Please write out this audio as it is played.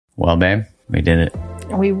Well, babe, we did it.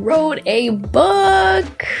 We wrote a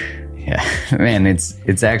book. Yeah, man,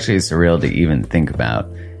 it's actually surreal to even think about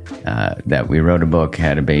that we wrote a book,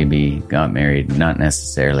 had a baby, got married, not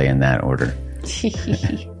necessarily in that order.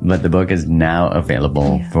 But the book is now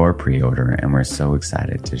available for pre-order, and we're so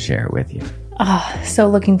excited to share it with you. Oh, so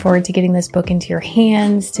looking forward to getting this book into your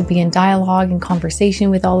hands, to be in dialogue and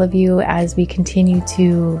conversation with all of you as we continue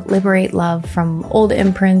to liberate love from old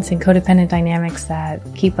imprints and codependent dynamics that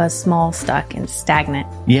keep us small, stuck, and stagnant.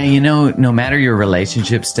 Yeah, no matter your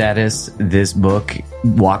relationship status, this book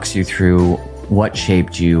walks you through what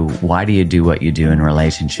shaped you, why do you do what you do in a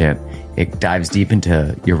relationship. It dives deep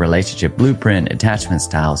into your relationship blueprint, attachment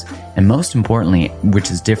styles, and most importantly,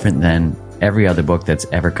 which is different than every other book that's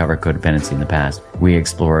ever covered codependency in the past, we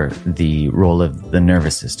explore the role of the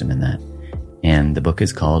nervous system in that. And the book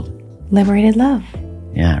is called Liberated Love.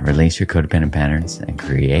 Yeah, release your codependent patterns and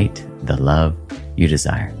create the love you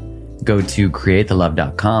desire. Go to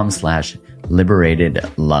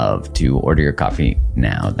createthelove.com/liberatedlove to order your copy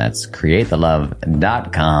now. That's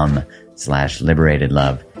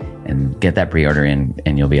createthelove.com/liberatedlove and get that pre-order in,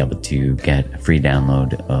 and you'll be able to get a free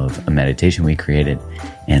download of a meditation we created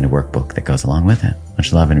and a workbook that goes along with it.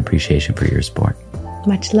 Much love and appreciation for your support.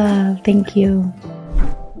 Much love. Thank you.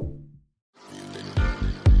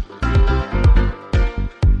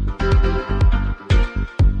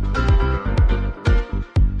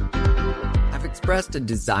 Expressed a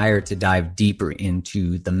desire to dive deeper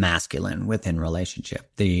into the masculine within relationship,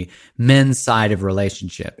 the men's side of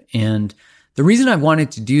relationship. And the reason I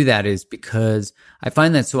wanted to do that is because I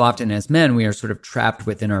find that so often as men, we are sort of trapped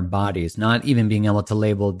within our bodies, not even being able to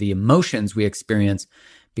label the emotions we experience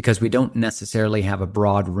because we don't necessarily have a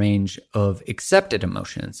broad range of accepted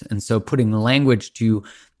emotions. And so putting language to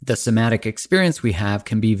the somatic experience we have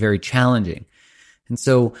can be very challenging. And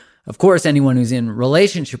so of course, anyone who's in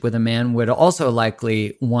relationship with a man would also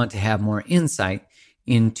likely want to have more insight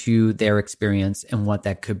into their experience and what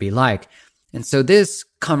that could be like. And so this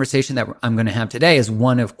conversation that I'm going to have today is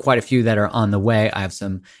one of quite a few that are on the way. I have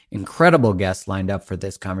some incredible guests lined up for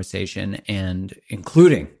this conversation, and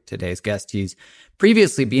including today's guest. He's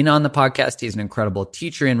previously been on the podcast. He's an incredible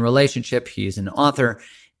teacher in relationship. He's an author,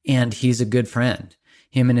 and he's a good friend.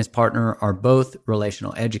 Him and his partner are both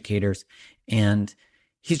relational educators, and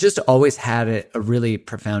he's just always had a really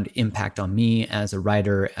profound impact on me as a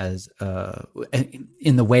writer,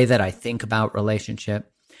 in the way that I think about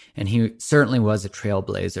relationship. And he certainly was a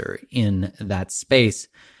trailblazer in that space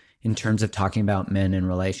in terms of talking about men and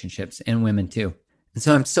relationships, and women too. And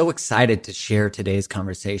so I'm so excited to share today's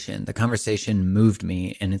conversation. The conversation moved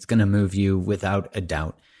me, and it's going to move you without a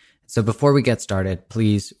doubt. So before we get started,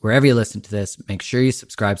 please, wherever you listen to this, make sure you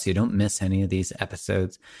subscribe so you don't miss any of these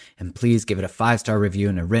episodes. And please give it a 5-star review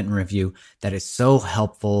and a written review. That is so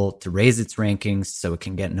helpful to raise its rankings so it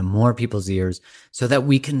can get into more people's ears, so that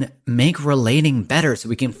we can make relating better, so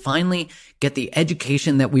we can finally get the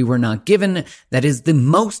education that we were not given, that is the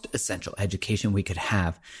most essential education we could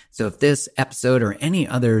have. So if this episode or any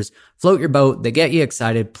others float your boat, they get you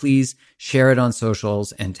excited, please share it on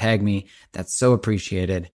socials and tag me. That's so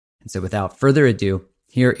appreciated. And so without further ado,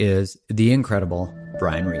 here is the incredible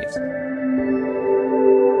Bryan Reeves.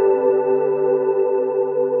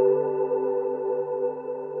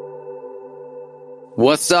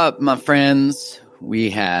 What's up, my friends?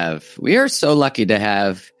 We are so lucky to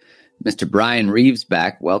have Mr. Bryan Reeves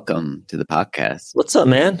back. Welcome to the podcast. What's up,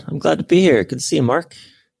 man? I'm glad to be here. Good to see you, Mark.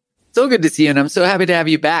 So good to see you, and I'm so happy to have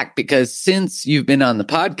you back because since you've been on the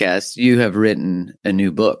podcast, you have written a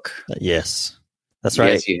new book. Yes. That's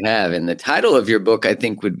right. Yes, you have. And the title of your book, I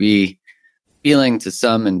think, would be appealing to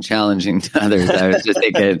some and challenging to others. I was just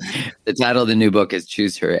thinking the title of the new book is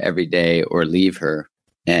Choose Her Every Day or Leave Her.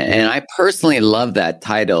 And I personally love that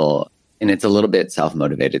title. And it's a little bit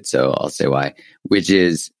self-motivated, so I'll say why, which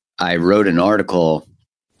is I wrote an article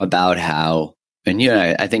about how, and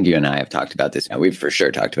I think you and I have talked about this. We've for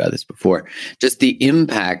sure talked about this before, just the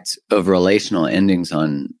impact of relational endings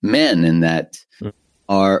on men, and that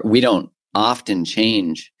we don't often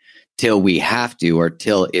change till we have to or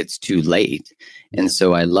till it's too late. And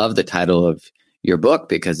so I love the title of your book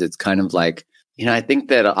because it's kind of like, I think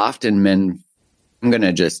that often men, I'm going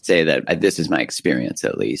to just say that this is my experience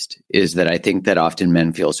at least, is that I think that often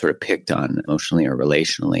men feel sort of picked on emotionally or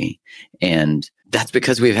relationally. And that's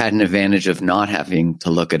because we've had an advantage of not having to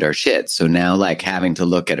look at our shit. So now like having to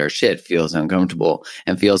look at our shit feels uncomfortable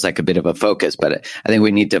and feels like a bit of a focus. But I think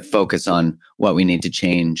we need to focus on what we need to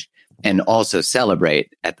change and also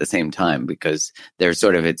celebrate at the same time, because there's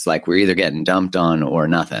sort of, it's like we're either getting dumped on or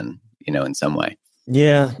nothing, in some way.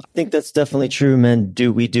 Yeah, I think that's definitely true, man.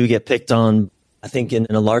 We do get picked on I think in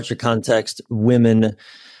a larger context, women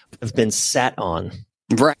have been sat on,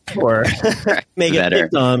 Right. or may get Better.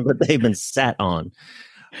 picked on, but they've been sat on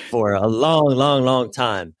for a long, long, long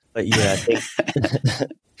time. But yeah, I think.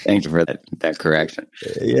 Thank you for that correction.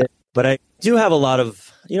 Yeah, but I do have a lot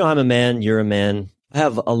of, I'm a man, you're a man. I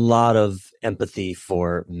have a lot of empathy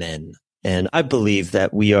for men, and I believe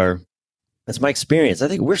that that's my experience. I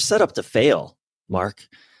think we're set up to fail, Mark.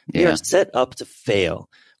 We are set up to fail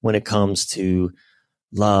when it comes to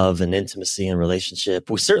love and intimacy and relationship.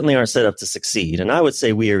 We certainly aren't set up to succeed. And I would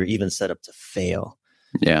say we are even set up to fail.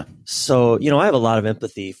 Yeah. So, I have a lot of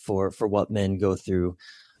empathy for what men go through.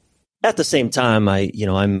 At the same time,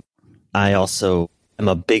 I also am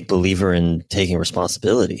a big believer in taking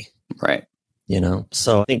responsibility. Right.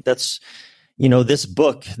 So I think that's, this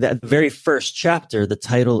book, that very first chapter, the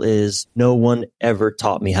title is No One Ever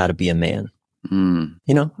Taught Me How to Be a Man.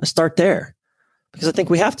 I start there because I think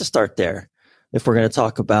we have to start there if we're going to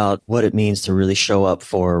talk about what it means to really show up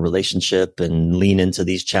for a relationship and lean into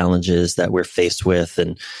these challenges that we're faced with.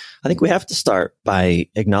 And I think we have to start by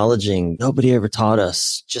acknowledging nobody ever taught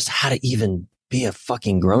us just how to even be a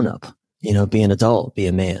fucking grown up, be an adult, be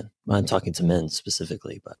a man. I'm talking to men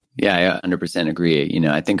specifically, but yeah, I 100% agree.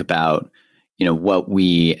 I think about, what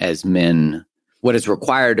we as men, what is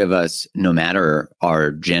required of us, no matter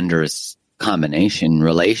our gender's combination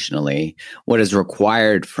relationally, what is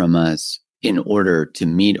required from us in order to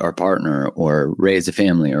meet our partner or raise a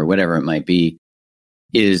family or whatever it might be,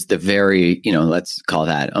 is the very, let's call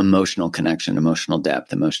that emotional connection, emotional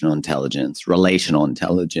depth, emotional intelligence, relational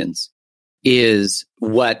intelligence, is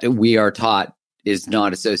what we are taught is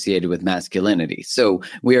not associated with masculinity. So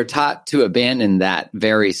we are taught to abandon that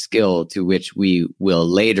very skill to which we will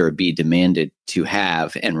later be demanded to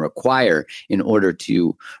have and require in order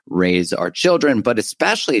to raise our children, but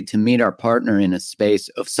especially to meet our partner in a space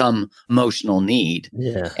of some emotional need.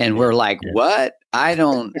 Yeah. And we're like, what? I'm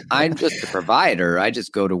just a provider. I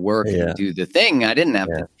just go to work and do the thing. I didn't have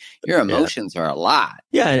to. Your emotions are a lot.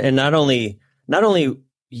 Yeah. And not only,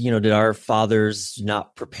 did our fathers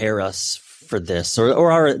not prepare us for this,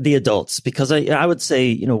 or are the adults? Because I would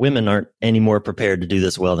say, women aren't any more prepared to do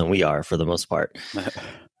this well than we are for the most part.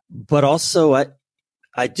 But also,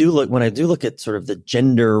 I do look at sort of the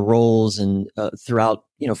gender roles and throughout,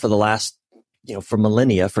 for the last, for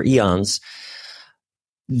millennia, for eons,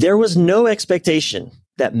 there was no expectation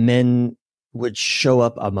that men would show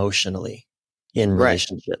up emotionally in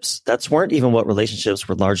relationships. That's weren't even what relationships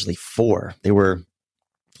were largely for. They were,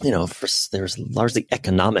 there's largely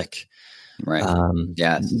economic. Right.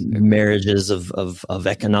 Marriages of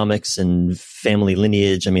economics and family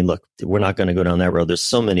lineage. I mean, look, we're not going to go down that road. There's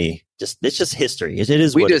so many. It's just history. It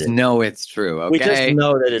is. We what just it is. know it's true. Okay. We just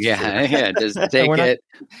know that it's true. Yeah. Just take it.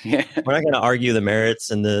 We're not going to argue the merits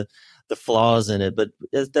and the flaws in it, but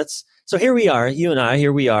that's so. Here we are, you and I.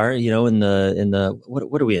 Here we are. In the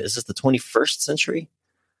what are we? Is this the 21st century?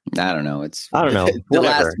 I don't know. The Whatever.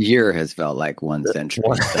 last year has felt like one century.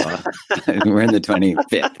 So we're in the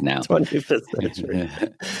 25th now. 25th century.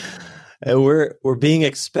 And we're being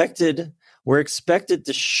expected. We're expected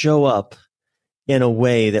to show up in a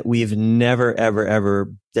way that we've never,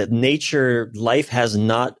 ever, that life has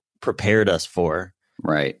not prepared us for.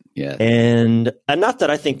 Right. Yeah. And not that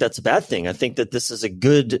I think that's a bad thing. I think that this is a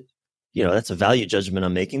good, that's a value judgment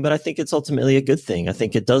I'm making, but I think it's ultimately a good thing. I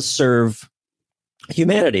think it does serve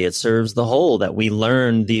humanity. It serves the whole, that we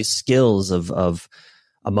learn these skills of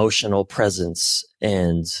emotional presence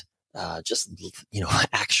and just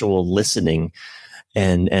actual listening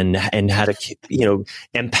and how to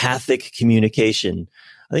empathic communication.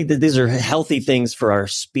 I think that these are healthy things for our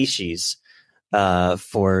species,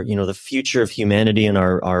 for the future of humanity and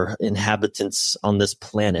our inhabitants on this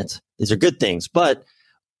planet. These are good things, but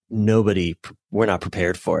we're not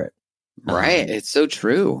prepared for it. Right. It's so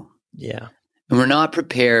true. Yeah. And we're not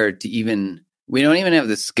prepared we don't even have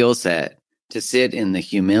the skill set to sit in the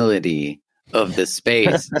humility of the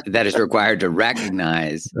space that is required to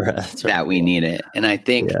recognize that we need it. And I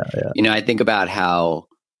think, I think about how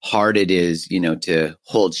hard it is, to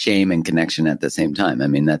hold shame and connection at the same time. I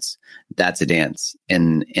mean, that's a dance,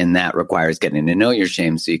 and that requires getting to know your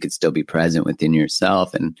shame so you could still be present within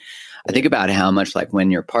yourself. And I think about how much, like,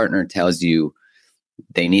 when your partner tells you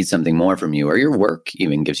they need something more from you, or your work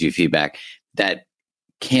even gives you feedback, that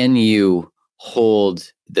can you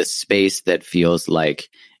hold the space that feels like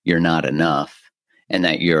you're not enough, and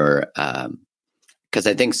that you're, because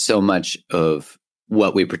I think so much of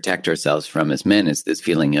what we protect ourselves from as men is this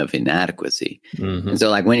feeling of inadequacy. Mm-hmm. And so,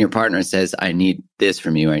 like, when your partner says, I need this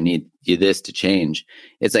from you, I need you this to change,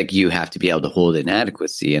 it's like you have to be able to hold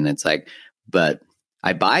inadequacy. And it's like, but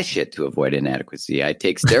I buy shit to avoid inadequacy. I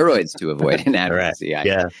take steroids to avoid inadequacy.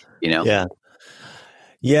 Yeah. Yeah.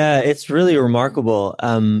 Yeah, it's really remarkable.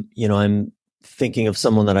 I'm thinking of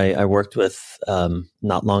someone that I worked with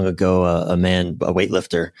not long ago, a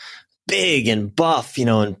weightlifter, big and buff,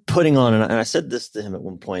 and putting on, and I said this to him at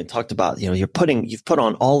one point, talked about, you've put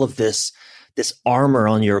on all of this armor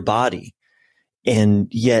on your body. And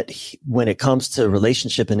yet when it comes to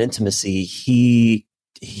relationship and intimacy,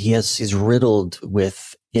 he's riddled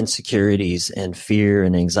with insecurities and fear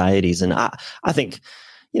and anxieties. And I think,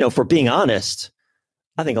 if we're being honest,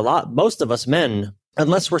 I think most of us men,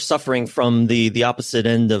 unless we're suffering from the opposite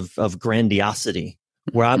end of grandiosity,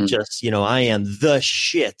 where I'm just, I am the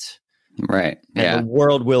shit. Right. And the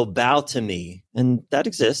world will bow to me. And that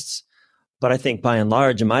exists. But I think by and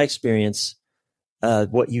large, in my experience,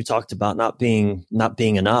 what you talked about not being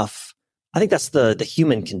enough, I think that's the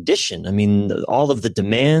human condition. I mean, all of the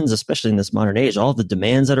demands, especially in this modern age, all of the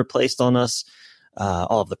demands that are placed on us,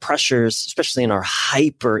 all of the pressures, especially in our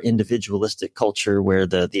hyper individualistic culture where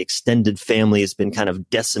the extended family has been kind of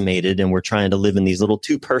decimated and we're trying to live in these little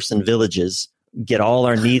 2-person villages, get all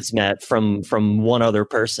our needs met from one other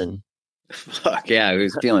person. Fuck yeah,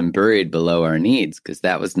 who's feeling buried below our needs, because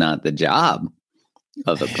that was not the job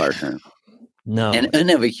of a partner. No.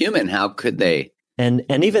 And of a human, how could they? And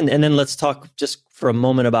then let's talk just for a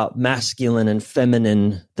moment about the masculine and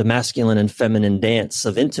feminine dance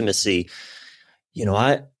of intimacy.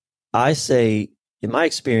 I say, in my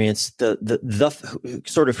experience, the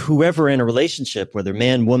sort of whoever in a relationship, whether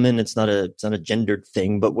man, woman, it's not a gendered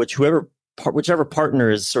thing, but whichever partner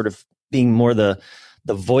is sort of being more the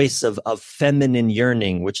voice of feminine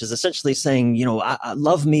yearning, which is essentially saying, I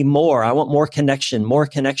love me more. I want more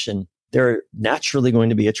connection. They're naturally going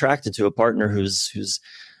to be attracted to a partner who's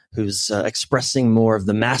expressing more of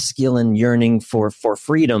the masculine yearning for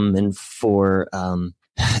freedom and for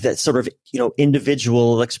that sort of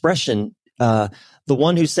individual expression. The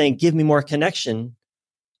one who's saying, "Give me more connection,"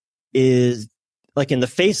 is like, in the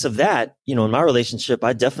face of that. In my relationship,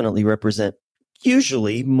 I definitely represent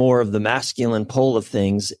usually more of the masculine pole of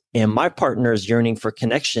things, and my partner's yearning for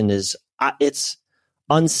connection it's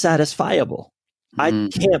unsatisfiable. I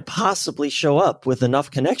can't possibly show up with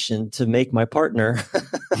enough connection to make my partner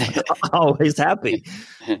always happy.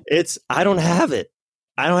 I don't have it.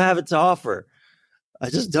 I don't have it to offer. I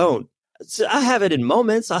just don't. So I have it in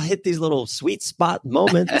moments. I'll hit these little sweet spot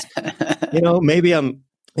moments. Maybe I'm,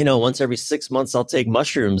 once every 6 months I'll take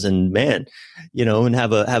mushrooms and and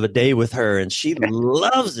have a day with her, and she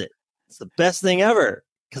loves it. It's the best thing ever.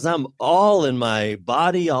 Because I'm all in my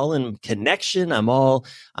body, all in connection. I'm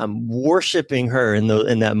worshiping her in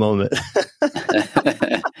that moment.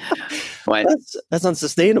 That's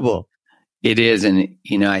unsustainable. It is. And,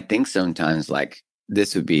 I think sometimes like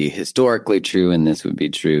this would be historically true and this would be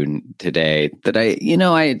true today, that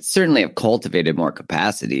I certainly have cultivated more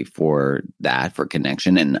capacity for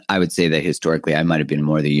connection. And I would say that historically I might have been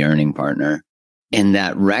more the yearning partner. And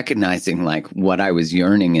that recognizing like what I was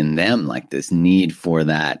yearning in them, like this need for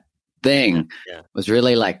that thing was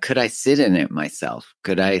really like, could I sit in it myself?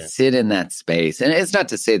 Could I sit in that space? And it's not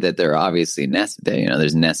to say that there are obviously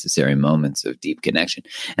there's necessary moments of deep connection.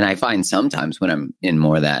 And I find sometimes when I'm in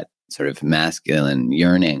more that sort of masculine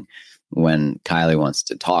yearning, when Kylie wants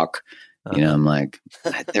to talk, I'm like,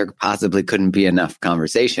 there possibly couldn't be enough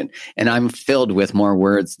conversation. And I'm filled with more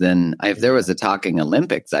words than if there was a talking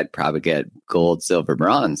Olympics, I'd probably get gold, silver,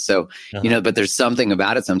 bronze. So, but there's something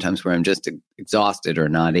about it sometimes where I'm just exhausted or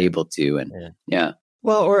not able to. And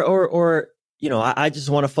Well, or I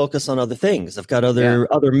just want to focus on other things. I've got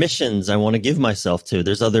other missions I want to give myself to.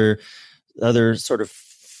 There's other sort of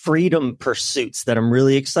freedom pursuits that I'm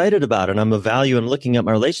really excited about. And I'm looking at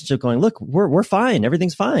my relationship going, look, we're fine.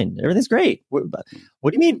 Everything's fine. Everything's great. What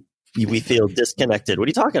do you mean we feel disconnected? What are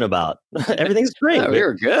you talking about? Everything's great.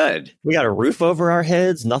 We're good. We got a roof over our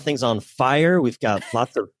heads. Nothing's on fire. We've got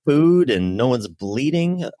lots of food and no one's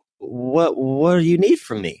bleeding. What do you need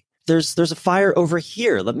from me? There's a fire over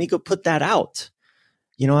here. Let me go put that out.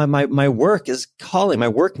 My work is calling. My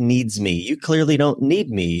work needs me. You clearly don't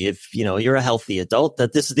need me if, you're a healthy adult.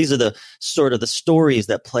 These are the sort of the stories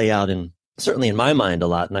that play out certainly in my mind a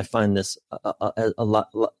lot. And I find this a lot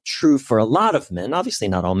true for a lot of men. Obviously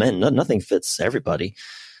not all men. Nothing fits everybody.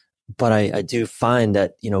 But I do find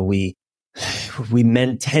that, we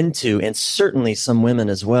men tend to, and certainly some women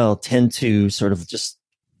as well, tend to sort of just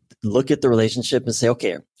look at the relationship and say,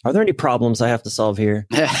 okay, are there any problems I have to solve here?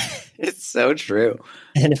 It's so true.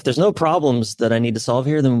 And if there's no problems that I need to solve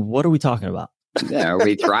here, then what are we talking about? Yeah, are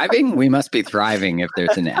we thriving? We must be thriving if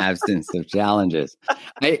there's an absence of challenges.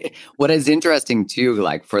 What is interesting too,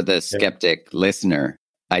 like for the skeptic listener,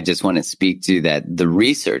 I just want to speak to that the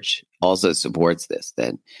research also supports this,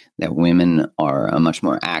 that women are a much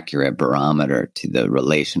more accurate barometer to the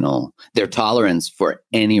relational, their tolerance for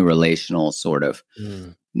any relational sort of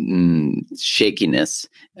shakiness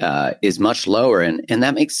is much lower. And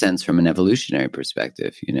that makes sense from an evolutionary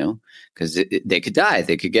perspective, because they could die,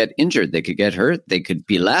 they could get injured, they could get hurt, they could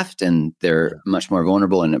be left, and they're much more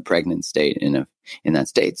vulnerable in a pregnant state, in that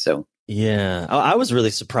state. So yeah, I was really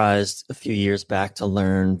surprised a few years back to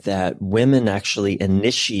learn that women actually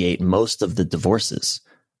initiate most of the divorces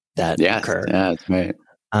that occur. Yeah, that's right.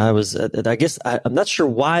 I guess I'm not sure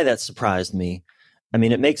why that surprised me. I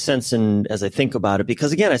mean, it makes sense as I think about it,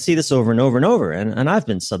 because again, I see this over and over and over, and I've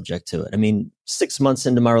been subject to it. I mean, 6 months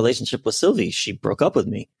into my relationship with Sylvie, she broke up with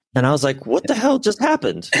me. And I was like, what the hell just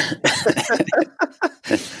happened?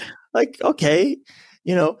 Like, okay,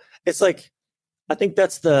 it's like, I think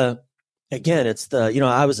that's I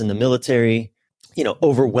was in the military,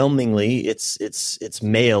 overwhelmingly it's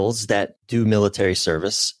males that do military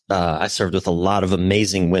service. I served with a lot of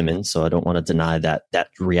amazing women, so I don't want to deny that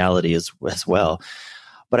reality as well.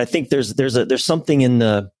 But I think there's something in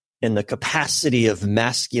the capacity of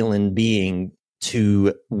masculine being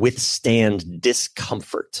to withstand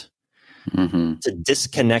discomfort, to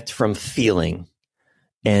disconnect from feeling,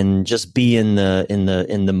 and just be in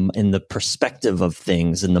the perspective of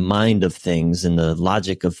things, in the mind of things, in the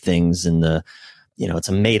logic of things, in the, it's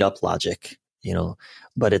a made up logic,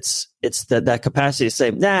 but it's that capacity to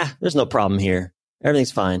say, nah, there's no problem here.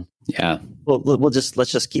 Everything's fine. Yeah.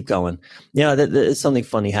 Let's just keep going. Yeah. Something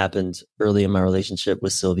funny happened early in my relationship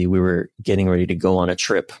with Sylvie. We were getting ready to go on a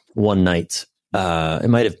trip one night. It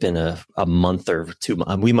might have been a month or 2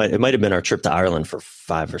 months. It might have been our trip to Ireland for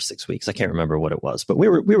 5 or 6 weeks. I can't remember what it was, but we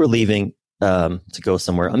were leaving to go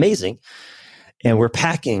somewhere amazing, and we're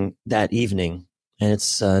packing that evening, and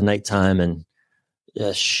it's nighttime, and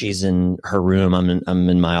she's in her room. I'm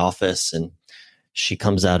in my office, and she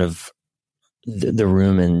comes out of the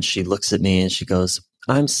room, and she looks at me, and she goes,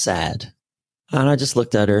 "I'm sad." And I just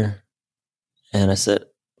looked at her, and I said,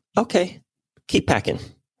 "Okay, keep packing."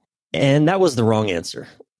 And that was the wrong answer.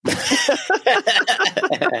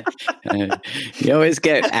 You always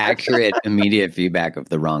get accurate, immediate feedback of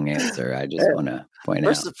the wrong answer. I just want to point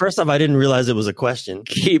out. First off, I didn't realize it was a question.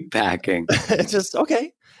 Keep packing. It's just,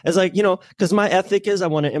 okay. It's like, because my ethic is I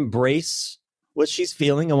want to embrace what she's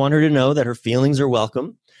feeling. I want her to know that her feelings are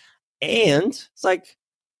welcome. And it's like,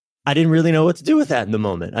 I didn't really know what to do with that in the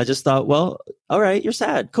moment. I just thought, well, all right, you're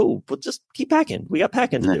sad. Cool. But just keep packing. We got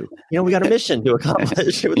packing to do. We got a mission to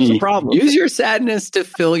accomplish. It's a problem. Use your sadness to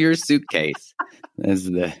fill your suitcase.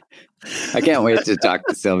 I can't wait to talk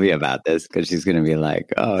to Sylvia about this, because she's going to be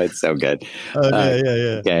like, oh, it's so good.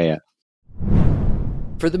 Yeah.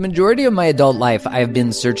 For the majority of my adult life, I've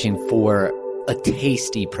been searching for a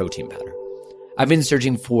tasty protein powder. I've been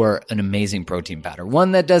searching for an amazing protein powder,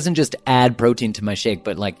 one that doesn't just add protein to my shake,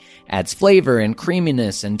 but adds flavor and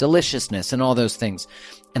creaminess and deliciousness and all those things.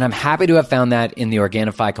 And I'm happy to have found that in the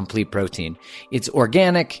Organifi Complete Protein. It's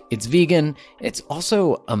organic, it's vegan, it's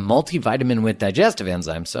also a multivitamin with digestive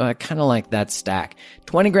enzymes, so I kind of like that stack.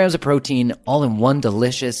 20 grams of protein, all in one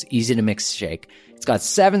delicious, easy to mix shake. It's got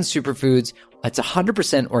 7 superfoods, it's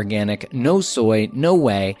 100% organic, no soy, no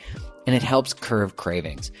whey, and it helps curb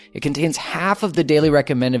cravings. It contains half of the daily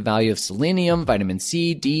recommended value of selenium, vitamin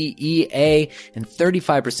C, D, E, A, and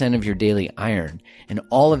 35% of your daily iron. And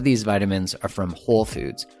all of these vitamins are from whole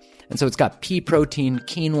foods. And so it's got pea protein,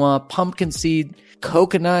 quinoa, pumpkin seed,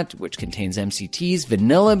 coconut, which contains MCTs,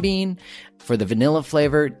 vanilla bean for the vanilla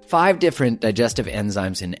flavor, 5 different digestive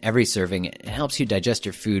enzymes in every serving. It helps you digest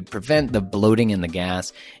your food, prevent the bloating and the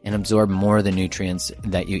gas, and absorb more of the nutrients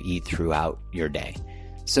that you eat throughout your day.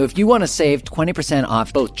 So if you want to save 20%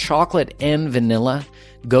 off both chocolate and vanilla,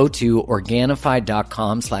 go to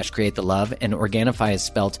Organifi.com/createthelove, and Organifi is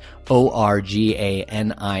spelled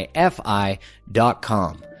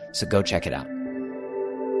ORGANIFI.com. So go check it out.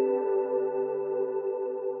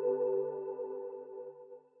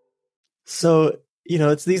 So,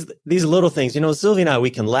 it's these little things, Sylvie and I,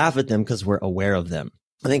 we can laugh at them because we're aware of them.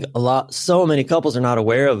 I think so many couples are not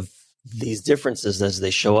aware of these differences as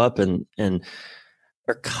they show up, and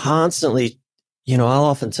are constantly, I'll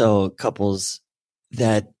often tell couples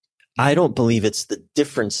that I don't believe it's the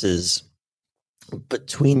differences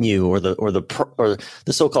between you or the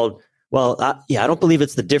so-called, I don't believe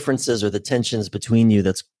it's the differences or the tensions between you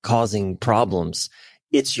that's causing problems.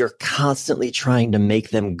 It's you're constantly trying to make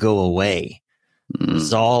them go away,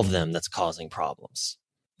 resolve them, that's causing problems.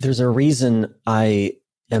 there's a reason I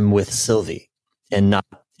am with Sylvie and not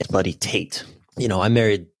buddy Tate. You know, I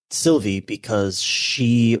married Sylvie because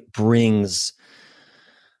she brings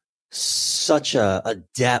such a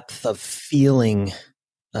depth of feeling,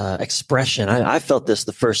 expression. I felt this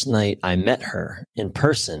the first night I met her in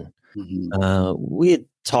person. We had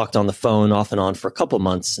talked on the phone off and on for a couple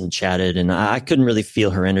months and chatted, and I couldn't really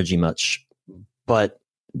feel her energy much. But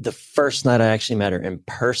the first night I actually met her in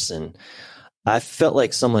person, I felt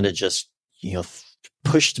like someone had just,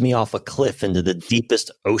 pushed me off a cliff into the deepest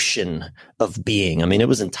ocean of being. I mean, it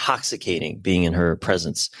was intoxicating being in her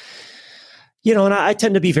presence. And I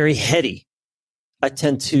tend to be very heady. I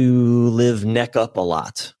tend to live neck up a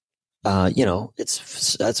lot.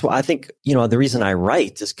 That's why I think, the reason I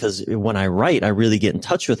write is because when I write, I really get in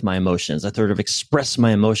touch with my emotions. I sort of express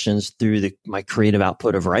my emotions through my creative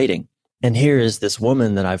output of writing. And here is this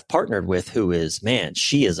woman that I've partnered with who is, man,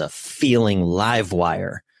 she is a feeling live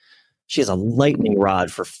wire. She has a lightning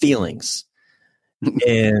rod for feelings.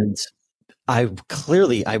 And I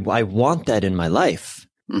want that in my life.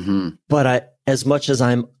 But as much as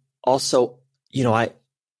I'm also,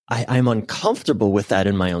 I'm uncomfortable with that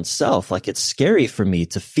in my own self. Like, it's scary for me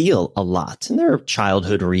to feel a lot. And there are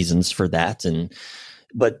childhood reasons for that.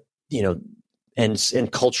 But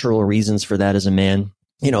cultural reasons for that as a man,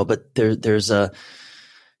 but there's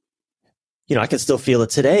I can still feel it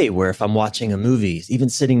today where if I'm watching a movie, even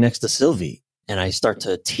sitting next to Sylvie, and I start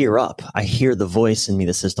to tear up, I hear the voice in me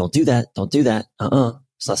that says, don't do that. Don't do that.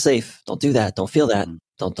 It's not safe. Don't do that. Don't feel that.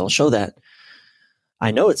 Don't show that.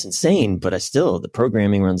 I know it's insane, but the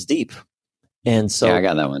programming runs deep. And so I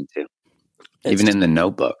got that one too. Even in The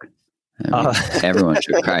Notebook. Everyone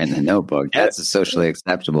should cry in The Notebook. That's socially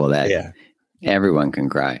acceptable that everyone can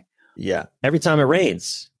cry. Yeah. Every time it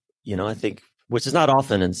rains, I think, which is not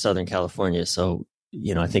often in Southern California. So,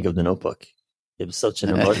 I think of The Notebook. It was such an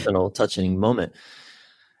emotional, touching moment.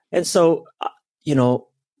 And so,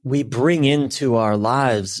 we bring into our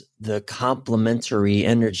lives the complementary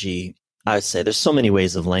energy. I would say there's so many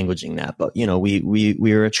ways of languaging that, but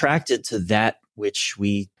we are attracted to that which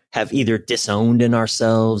we have either disowned in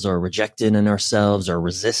ourselves or rejected in ourselves or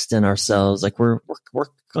resist in ourselves. Like we're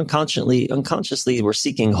unconsciously we're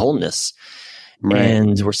seeking wholeness,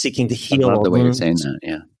 and we're seeking to heal. I love the way wounds, you're saying that.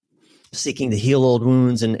 Yeah, seeking to heal old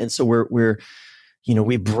wounds, and so we're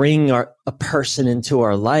we bring a person into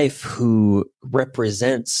our life who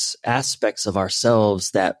represents aspects of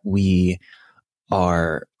ourselves that we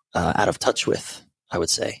are out of touch with, I would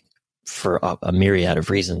say, for a myriad of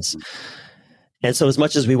reasons. And so as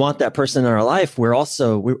much as we want that person in our life, we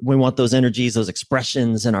want those energies, those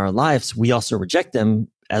expressions in our lives. We also reject them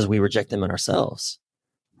as we reject them in ourselves.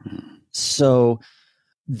 So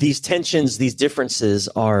these tensions, these differences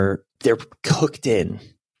they're cooked in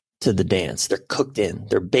to the dance. They're cooked in,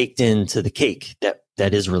 they're baked into the cake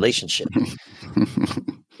that is relationship.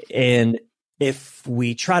 And if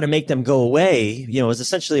we try to make them go away, it's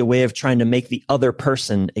essentially a way of trying to make the other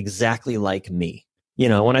person exactly like me.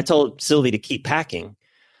 When I told Sylvie to keep packing,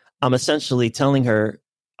 I'm essentially telling her,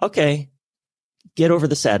 okay, get over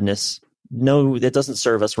the sadness. No, it doesn't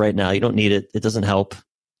serve us right now. You don't need it. It doesn't help.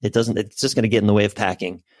 It's just going to get in the way of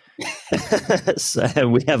packing. So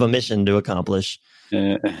we have a mission to accomplish,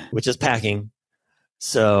 which is packing.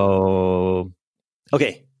 So,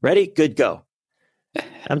 okay, ready? Good, go.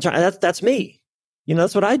 I'm trying. That's me.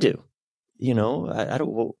 That's what I do. I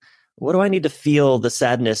don't. What do I need to feel the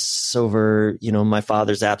sadness over, my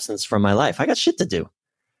father's absence from my life? I got shit to do.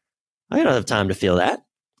 I don't have time to feel that.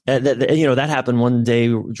 That happened one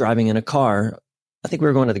day driving in a car. I think we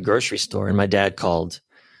were going to the grocery store, and my dad called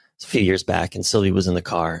a few years back, and Sylvie was in the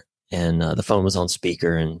car, and the phone was on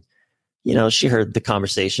speaker, and she heard the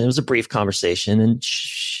conversation. It was a brief conversation, and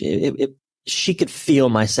she could feel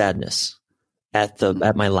my sadness at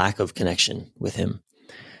my lack of connection with him.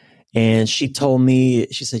 And she told me,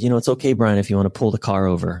 she said, it's okay, Bryan, if you want to pull the car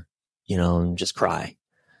over, and just cry.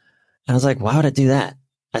 And I was like, why would I do that?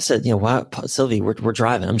 I said, why, Sylvie, we're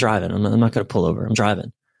driving. I'm driving. I'm not going to pull over. I'm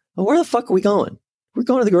driving. Well, where the fuck are we going? We're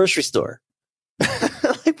going to the grocery store.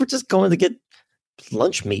 Like, we're just going to get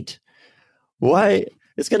lunch meat. Why?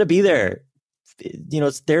 It's going to be there.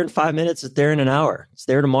 It's there in 5 minutes. It's there in an hour. It's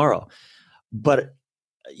there tomorrow. But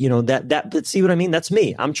but see what I mean? That's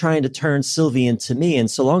me. I'm trying to turn Sylvie into me. And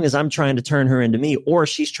so long as I'm trying to turn her into me, or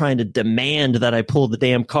she's trying to demand that I pull the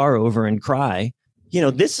damn car over and cry,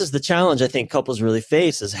 this is the challenge I think couples really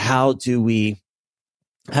face, is how do we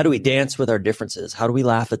dance with our differences? How do we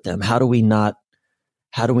laugh at them? How do we not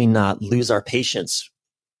lose our patience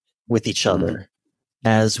with each other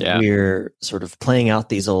as we're sort of playing out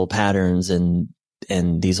these old patterns and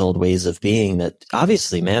these old ways of being that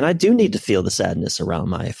obviously, man, I do need to feel the sadness around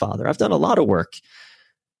my father. I've done a lot of work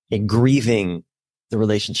in grieving the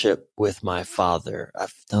relationship with my father.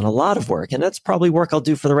 I've done a lot of work, and that's probably work I'll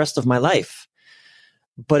do for the rest of my life.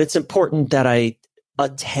 But it's important that I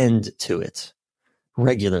attend to it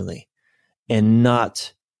regularly and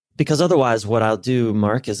not, because otherwise what I'll do,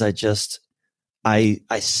 Mark, is I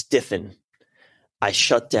stiffen, I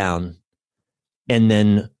shut down, and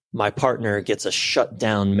then my partner gets a shut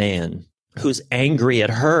down man who's angry at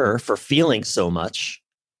her for feeling so much,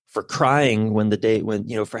 for crying when the day,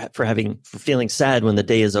 for feeling sad when the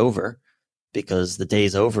day is over, because the day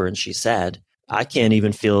is over and she's sad. I can't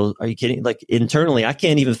even feel, are you kidding? Like internally, I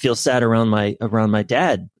can't even feel sad around my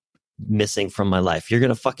dad missing from my life. You're going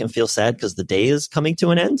to fucking feel sad because the day is coming to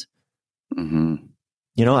an end. Mm-hmm.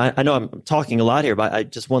 You know, I know I'm talking a lot here,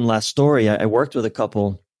 but just one last story. I worked with a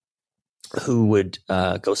couple who would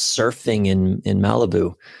go surfing in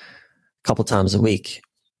Malibu a couple times a week,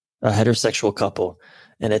 a heterosexual couple.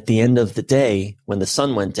 And at the end of the day, when the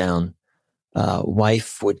sun went down,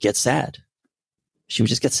 wife would get sad. She would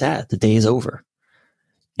just get sad. The day is over.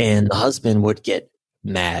 And the husband would get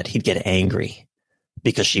mad. He'd get angry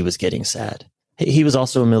because she was getting sad. He was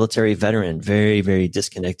also a military veteran, very, very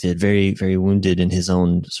disconnected, very, very wounded in his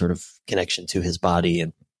own sort of connection to his body.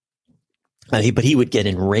 And but he would get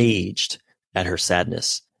enraged at her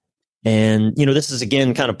sadness. And, you know, this is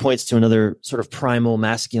again kind of points to another sort of primal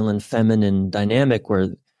masculine feminine dynamic where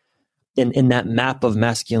in that map of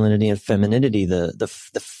masculinity and femininity,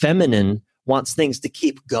 the feminine wants things to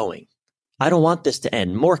keep going. I don't want this to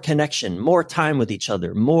end. More connection, more time with each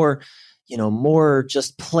other, more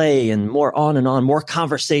just play and more on and on, more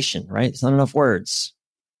conversation, right? It's not enough words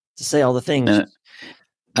to say all the things.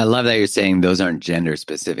 I love that you're saying those aren't gender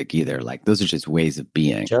specific either. Like those are just ways of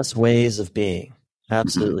being. Just ways of being.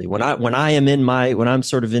 Absolutely. Mm-hmm. When I'm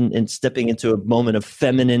sort of in stepping into a moment of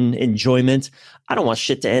feminine enjoyment, I don't want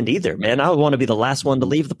shit to end either, man. I want to be the last one to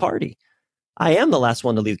leave the party. I am the last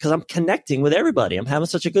one to leave because I'm connecting with everybody. I'm having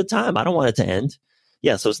such a good time. I don't want it to end.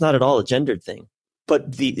 Yeah. So it's not at all a gendered thing,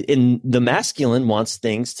 but the masculine wants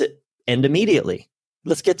things to end immediately.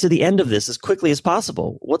 Let's get to the end of this as quickly as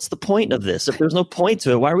possible. What's the point of this? If there's no point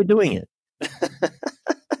to it, why are we doing it?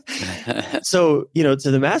 So,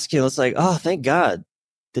 to the masculine, it's like, oh, thank God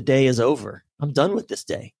the day is over. I'm done with this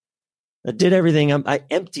day. I did everything. I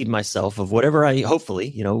emptied myself of whatever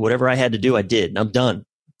whatever I had to do, I did. And I'm done.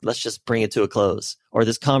 Let's just bring it to a close. Or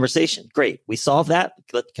this conversation. Great. We solved that.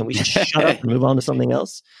 Can we just shut up and move on to something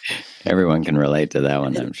else? Everyone can relate to that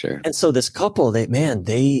one, I'm sure. And so this couple,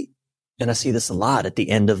 and I see this a lot at the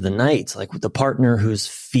end of the night, like with the partner who's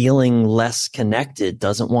feeling less connected,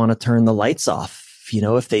 doesn't want to turn the lights off.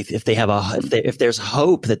 If there's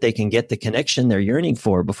hope that they can get the connection they're yearning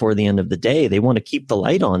for before the end of the day, they want to keep the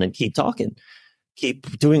light on and keep talking,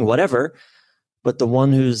 keep doing whatever. But the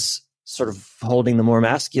one who's sort of holding the more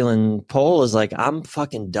masculine pole is like, I'm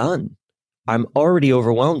fucking done. I'm already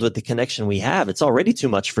overwhelmed with the connection we have. It's already too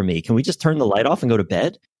much for me. Can we just turn the light off and go to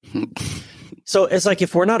bed? So it's like,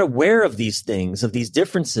 if we're not aware of these things, of these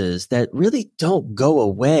differences that really don't go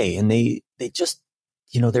away, and they just,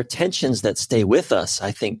 they're tensions that stay with us,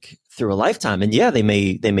 I think, through a lifetime. And yeah,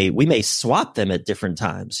 we may swap them at different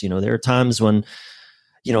times. There are times when,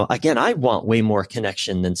 again, I want way more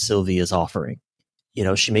connection than Sylvie is offering.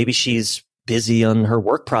 She's busy on her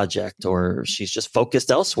work project, or she's just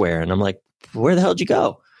focused elsewhere. And I'm like, where the hell did you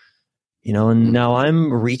go? And now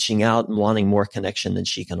I'm reaching out and wanting more connection than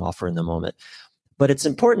she can offer in the moment. But it's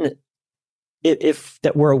important if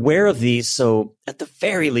that we're aware of these, so at the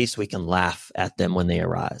very least we can laugh at them when they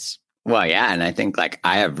arise. Well, yeah, and I think like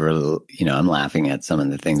I have, I'm laughing at some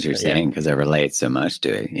of the things you're saying because I relate so much to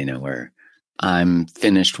it. Where I'm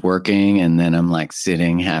finished working and then I'm like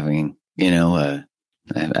sitting having,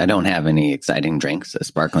 I don't have any exciting drinks,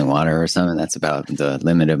 sparkling water or something. That's about the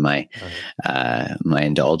limit of my my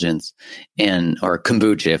indulgence, or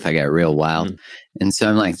kombucha if I get real wild. And so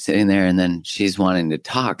I'm like sitting there, and then she's wanting to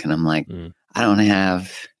talk, and I'm like, I don't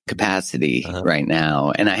have capacity right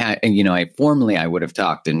now. And I would have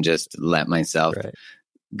talked and just let myself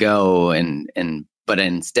go, but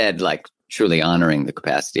instead, like truly honoring the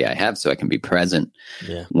capacity I have, so I can be present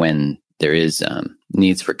when there is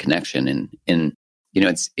needs for connection. And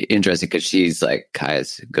it's interesting because she's like,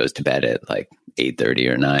 Kai's goes to bed at like 8:30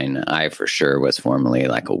 or 9. I for sure was formerly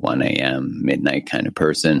like a 1 a.m. midnight kind of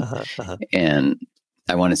person. And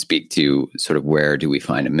I want to speak to sort of where do we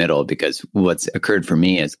find a middle, because what's occurred for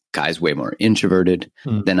me is Kai's way more introverted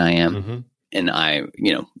than I am. And I,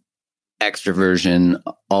 extroversion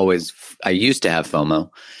always, I used to have FOMO.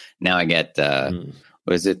 Now I get,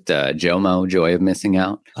 was it JOMO, Joy of Missing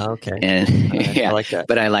Out? Okay. And yeah, I like that.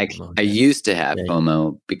 but I used to have Yeah.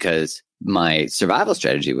 FOMO because my survival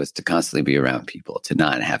strategy was to constantly be around people, to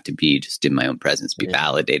not have to be just in my own presence, be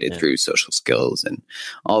validated through social skills and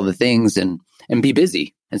all the things, and be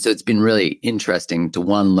busy. And so it's been really interesting to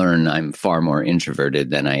learn I'm far more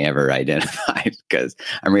introverted than I ever identified, because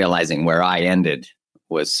I'm realizing where I ended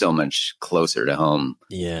was so much closer to home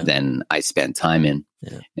than I spent time in.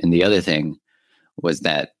 Yeah. And the other thing was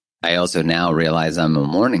that I also now realize I'm a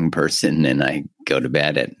morning person, and I go to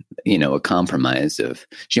bed at, a compromise of,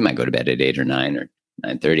 she might go to bed at 8 or 9 or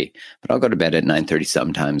 9:30, but I'll go to bed at 9:30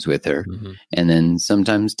 sometimes with her, and then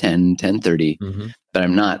sometimes 10:30, but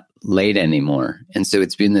I'm not late anymore. And so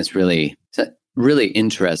it's been this really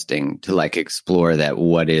interesting to explore that.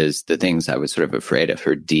 What is the things I was sort of afraid of?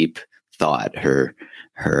 Her deep thought, her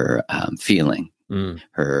feeling,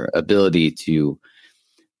 her ability to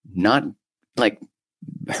not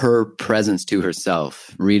her presence to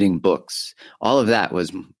herself, reading books, all of that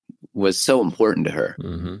was so important to her.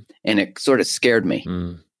 And it sort of scared me.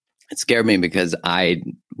 It scared me because I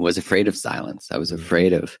was afraid of silence. I was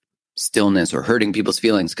afraid of stillness or hurting people's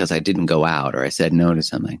feelings because I didn't go out or I said no to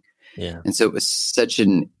something. Yeah. And so it was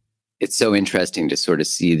it's so interesting to sort of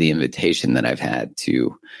see the invitation that I've had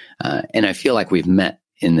to, and I feel like we've met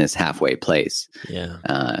in this halfway place.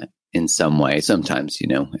 Yeah. In some way, sometimes,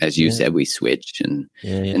 as you said, we switch.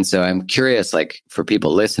 And so I'm curious, for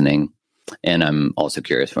people listening, and I'm also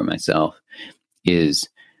curious for myself, is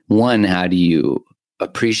one, how do you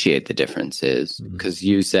appreciate the differences? Because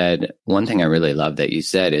you said, one thing I really love that you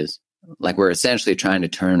said is, we're essentially trying to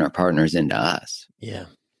turn our partners into us. Yeah.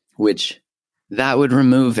 Which that would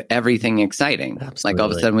remove everything exciting. Absolutely. All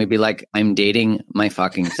of a sudden we'd be like, I'm dating my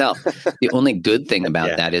fucking self. The only good thing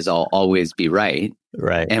about that is I'll always be right.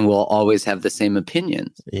 Right. And we'll always have the same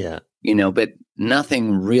opinions. Yeah. But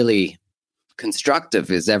nothing really constructive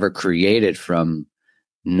is ever created from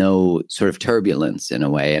no sort of turbulence in a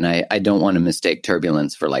way. And I don't want to mistake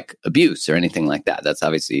turbulence for abuse or anything like that. That's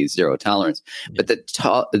obviously zero tolerance. Yeah. But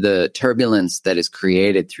the turbulence that is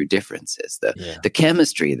created through differences, the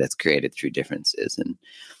chemistry that's created through differences.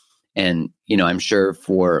 And I'm sure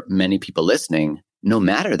for many people listening, no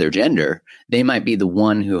matter their gender, they might be the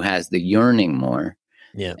one who has the yearning more.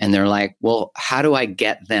 Yeah. And they're like, well, how do I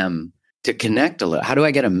get them to connect a little? How do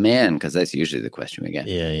I get a man? Because that's usually the question we get.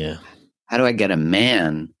 Yeah, yeah. How do I get a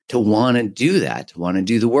man to want to do that, to want to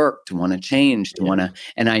do the work, to want to change, to want to,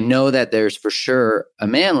 and I know that there's for sure a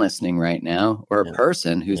man listening right now, or a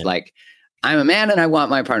person who's like, I'm a man and I want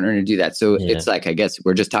my partner to do that. So it's I guess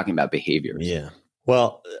we're just talking about behaviors. Yeah.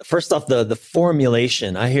 Well, first off, the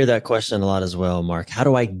formulation, I hear that question a lot as well, Mark. How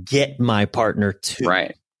do I get my partner to?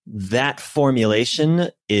 Right. That formulation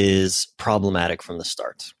is problematic from the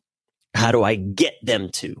start. How do I get them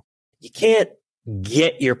to? You can't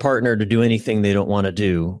get your partner to do anything they don't want to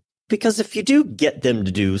do, because if you do get them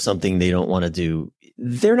to do something they don't want to do,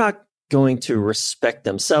 they're not going to respect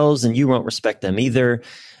themselves and you won't respect them either.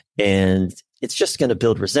 And it's just going to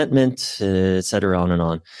build resentment, et cetera, on and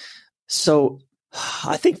on. So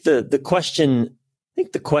I think the question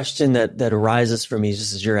that arises for me,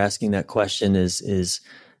 just as you're asking that question, is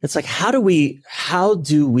it's how do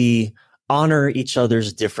we honor each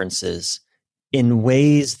other's differences in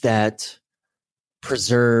ways that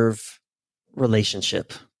preserve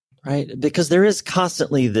relationship, right? Because there is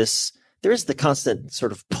the constant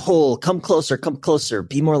sort of pull, come closer,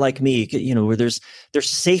 be more like me, where there's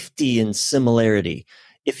safety in similarity.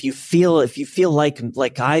 If you feel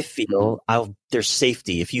like I feel, there's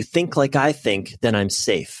safety. If you think like I think, then I'm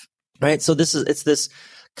safe, right? So it's this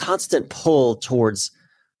constant pull towards,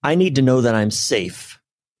 I need to know that I'm safe.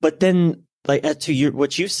 But then,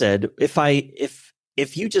 what you said,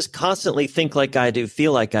 if you just constantly think like I do,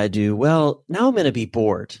 feel like I do, well, now I'm going to be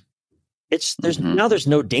bored. Now there's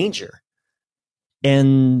no danger.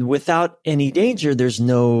 And without any danger, there's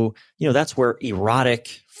no, that's where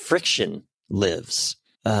erotic friction lives.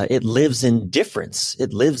 It lives in difference.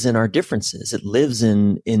 It lives in our differences. It lives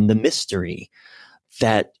in the mystery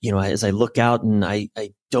that, as I look out and I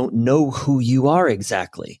don't know who you are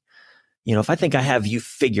exactly. If I think I have you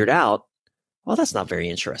figured out, well, that's not very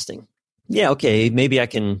interesting. Yeah, okay, maybe I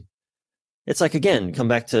can. It's again, come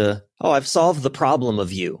back to, I've solved the problem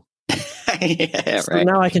of you. So right.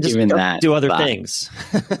 Now I can just do other things.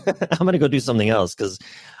 I'm going to go do something else because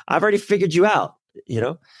I've already figured you out,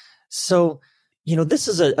 So, this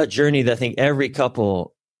is a journey that I think every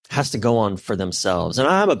couple has to go on for themselves. And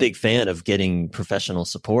I'm a big fan of getting professional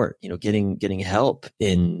support, getting help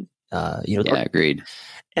in, agreed.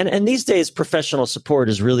 And these days, professional support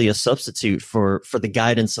is really a substitute for the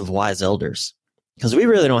guidance of wise elders. because we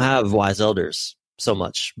really don't have wise elders so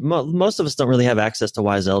much. Most of us don't really have access to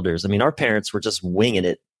wise elders. I mean, our parents were just winging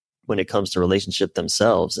it when it comes to relationship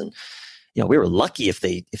themselves. And, we were lucky if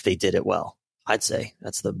they did it well. I'd say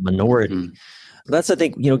that's the minority. Mm-hmm. That's, I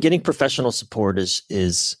think, getting professional support is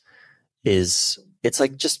it's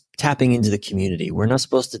like just tapping into the community. We're not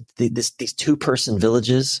supposed to, these 2-person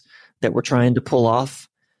villages that we're trying to pull off,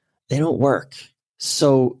 they don't work.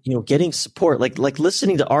 So, getting support, like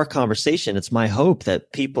listening to our conversation, it's my hope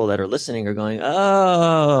that people that are listening are going,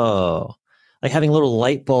 oh, like having little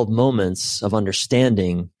light bulb moments of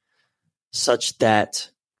understanding such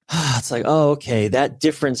that it's like, oh, okay, that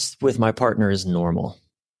difference with my partner is normal.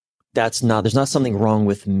 There's not something wrong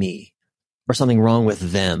with me or something wrong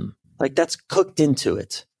with them. Like that's cooked into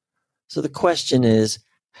it. So the question is,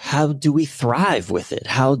 how do we thrive with it?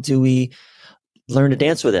 How do we learn to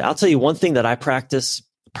dance with it? I'll tell you one thing that I practice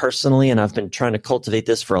personally, and I've been trying to cultivate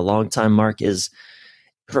this for a long time, Mark, is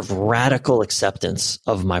sort of radical acceptance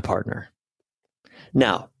of my partner.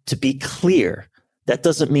 Now, to be clear, that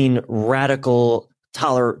doesn't mean radical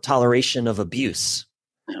toleration of abuse.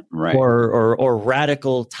 Right. Or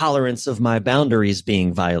radical tolerance of my boundaries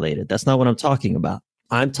being violated. That's not what I'm talking about.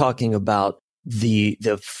 I'm talking about the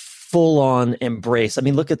full-on embrace. I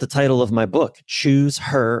mean, look at the title of my book, Choose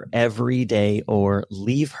Her Every Day or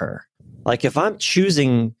Leave Her. Like if I'm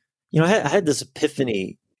choosing, I had this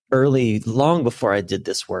epiphany long before I did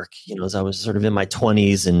this work, as I was sort of in my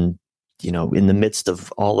 20s and, in the midst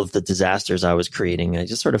of all of the disasters I was creating. I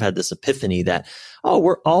just sort of had this epiphany that,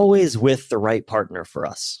 we're always with the right partner for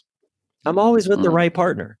us. I'm always with the right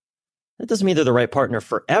partner. That doesn't mean they're the right partner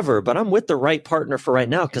forever, but I'm with the right partner for right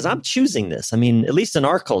now because I'm choosing this. I mean, at least in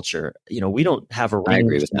our culture, we don't have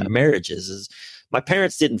arranged marriages. My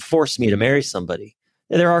parents didn't force me to marry somebody.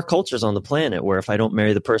 There are cultures on the planet where if I don't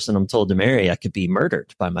marry the person I'm told to marry, I could be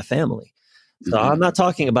murdered by my family. So I'm not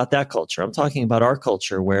talking about that culture. I'm talking about our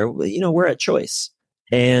culture where, we're at choice.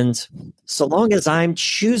 And so long as I'm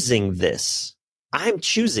choosing this.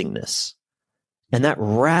 And that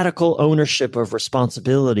radical ownership of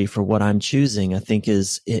responsibility for what I'm choosing, I think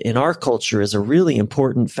is in our culture is a really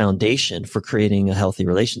important foundation for creating a healthy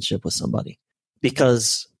relationship with somebody.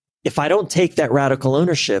 Because if I don't take that radical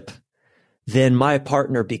ownership, then my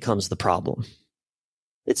partner becomes the problem.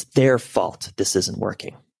 It's their fault this isn't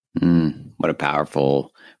working. What a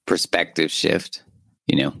powerful perspective shift,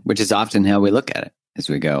 which is often how we look at it as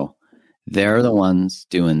we go. They're the ones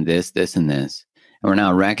doing this, this, and this. And we're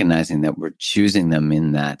now recognizing that we're choosing them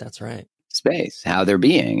in that That's right. space, how they're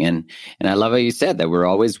being. And I love how you said that we're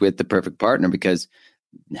always with the perfect partner because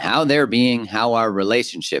how they're being, how our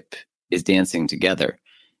relationship is dancing together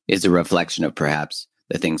is a reflection of perhaps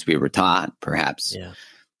the things we were taught, perhaps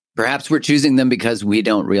we're choosing them because we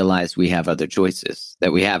don't realize we have other choices,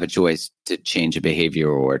 that we have a choice to change a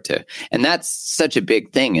behavior and that's such a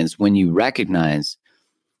big thing is when you recognize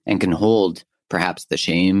and can hold perhaps the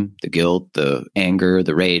shame, the guilt, the anger,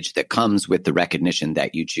 the rage that comes with the recognition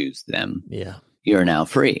that you choose them. Yeah. You're now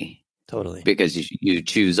free. Totally. Because you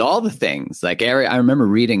choose all the things. Like I remember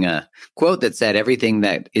reading a quote that said, everything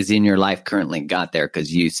that is in your life currently got there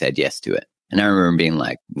because you said yes to it. And I remember being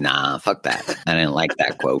like, nah, fuck that. I didn't like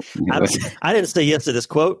that quote. I didn't say yes to this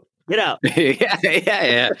quote. Get out.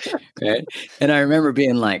 Yeah. Right? And I remember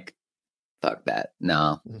being like, fuck that.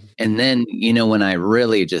 No. And then, when I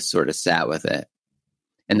really just sort of sat with it,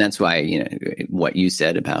 and that's why, what you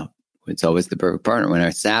said about it's always the perfect partner. When I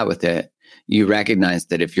sat with it, you recognize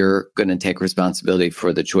that if you're going to take responsibility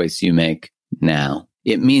for the choice you make now,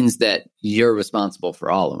 it means that you're responsible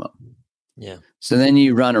for all of them. Yeah. So then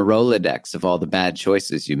you run a Rolodex of all the bad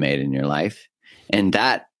choices you made in your life. And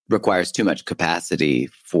that requires too much capacity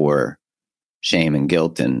for shame and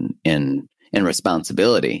guilt and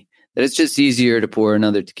responsibility. That it's just easier to pour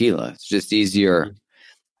another tequila. It's just easier. Mm-hmm.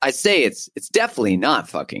 I say it's definitely not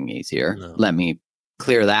fucking easier. No. Let me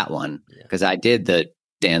clear that one because I did the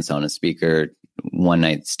dance on a speaker one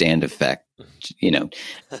night stand effect,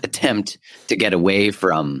 attempt to get away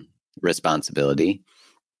from responsibility.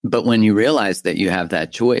 But when you realize that you have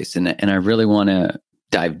that choice, and I really want to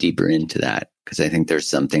dive deeper into that because I think there's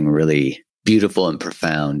something really beautiful and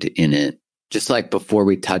profound in it. Just like before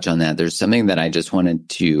we touch on that, there's something that I just wanted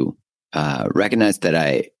to recognize that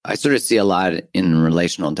I sort of see a lot in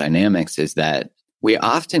relational dynamics is that we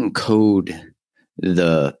often code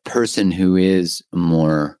the person who is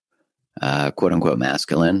more quote unquote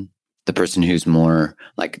masculine, the person who's more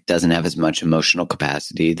like doesn't have as much emotional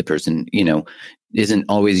capacity, the person, isn't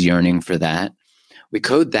always yearning for that. We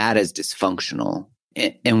code that as dysfunctional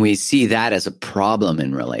and we see that as a problem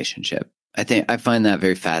in relationship. I find that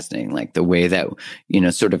very fascinating, like the way that,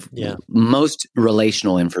 sort of most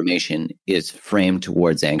relational information is framed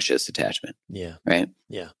towards anxious attachment. Yeah. Right.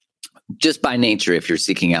 Yeah. Just by nature, if you're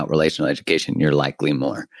seeking out relational education, you're likely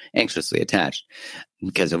more anxiously attached,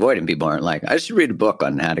 because avoidant people aren't like, I should read a book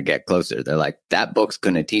on how to get closer. They're like, that book's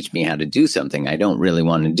going to teach me how to do something I don't really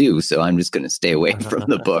want to do, so I'm just going to stay away from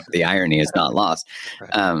the book. The irony is not lost.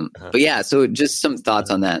 But yeah, so just some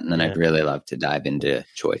thoughts on that, and then I'd really love to dive into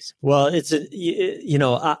choice. Well,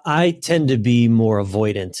 I tend to be more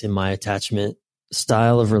avoidant in my attachment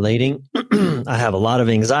style of relating. I have a lot of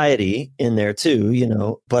anxiety in there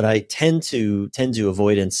too, but I tend to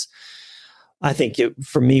avoidance. I think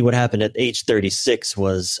for me, what happened at age 36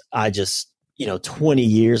 was I just, 20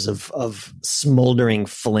 years of smoldering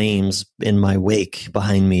flames in my wake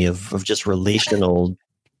behind me of just relational,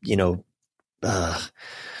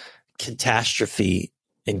 catastrophe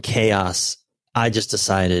and chaos. I just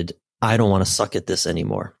decided I don't want to suck at this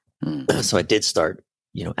anymore. So I did start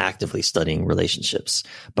actively studying relationships,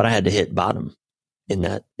 but I had to hit bottom in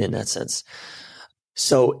that sense.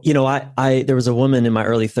 So, there was a woman in my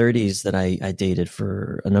early 30s that I dated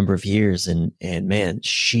for a number of years, and man,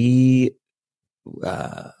 she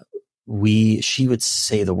would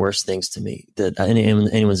say the worst things to me that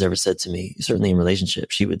anyone's ever said to me, certainly in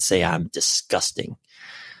relationship. She would say, I'm disgusting.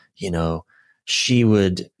 She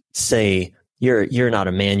would say, you're not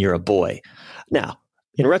a man, you're a boy. Now,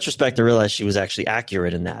 in retrospect, I realized she was actually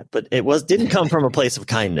accurate in that, but it didn't come from a place of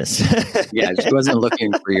kindness. Yeah, she wasn't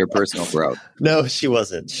looking for your personal growth. No, she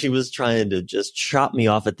wasn't. She was trying to just chop me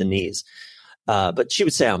off at the knees. But she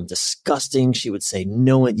would say I'm disgusting. She would say,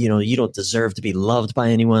 no, you don't deserve to be loved by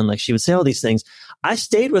anyone. Like, she would say all these things. I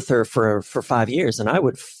stayed with her for 5 years, and I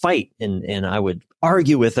would fight and I would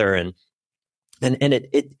argue with her. And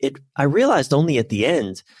I realized only at the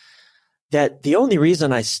end that the only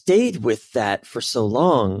reason I stayed with that for so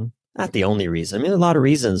long, not the only reason, I mean, a lot of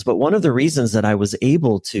reasons, but one of the reasons that I was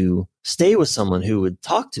able to stay with someone who would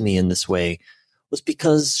talk to me in this way was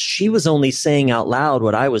because she was only saying out loud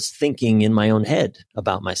what I was thinking in my own head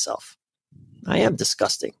about myself. I am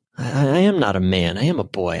disgusting. I am not a man. I am a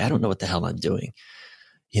boy. I don't know what the hell I'm doing.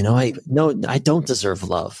 I don't deserve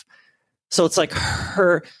love. So it's like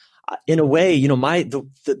her, in a way,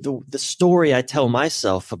 the story I tell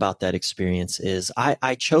myself about that experience is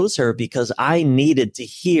I chose her because I needed to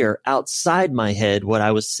hear outside my head what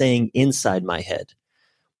I was saying inside my head.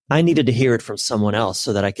 I needed to hear it from someone else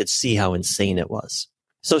so that I could see how insane it was.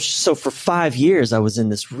 So for 5 years, I was in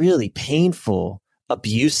this really painful,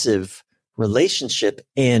 abusive relationship.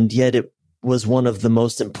 And yet it was one of the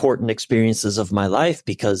most important experiences of my life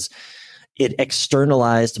because it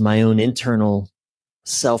externalized my own internal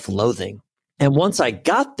self-loathing. And once I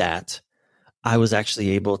got that, I was actually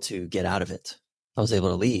able to get out of it. I was able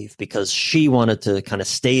to leave because she wanted to kind of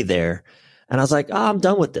stay there. And I was like, I'm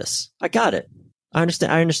done with this. I got it. I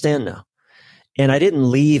understand now. And I didn't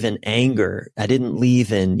leave in anger. I didn't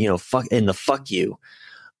leave in, fuck you.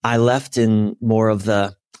 I left in more of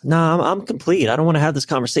the, I'm complete. I don't want to have this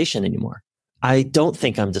conversation anymore. I don't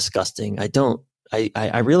think I'm disgusting.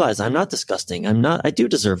 I realize I'm not disgusting. I do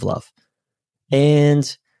deserve love.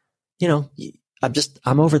 And,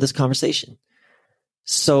 I'm over this conversation.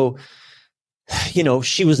 So, we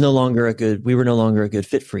were no longer a good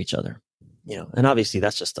fit for each other, and obviously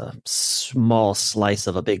that's just a small slice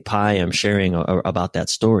of a big pie I'm sharing about that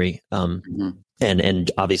story.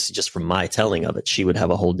 And obviously just from my telling of it, she would have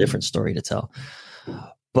a whole different story to tell.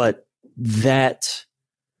 But that,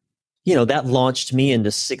 that launched me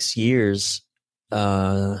into 6 years.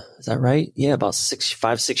 Is that right? Yeah, about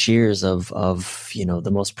 6 years of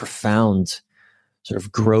the most profound sort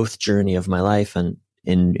of growth journey of my life, and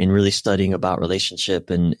in really studying about relationship,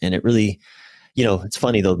 and it really, it's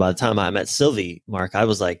funny though. By the time I met Sylvie, Mark, I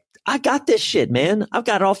was like, I got this shit, man. I've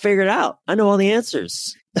got it all figured out. I know all the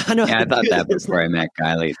answers. I know. Yeah, I thought that before I met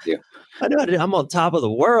Kylie too. I know. I'm on top of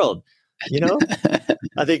the world.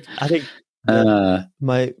 I think.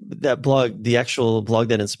 That blog, the actual blog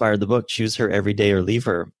that inspired the book, Choose Her Every Day or Leave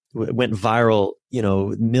Her, went viral.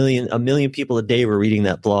 A million people a day were reading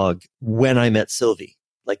that blog when I met Sylvie.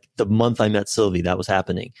 Like the month I met Sylvie, that was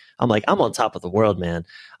happening. I'm like, I'm on top of the world, man.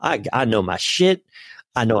 I know my shit.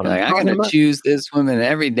 I know what I'm going to choose this woman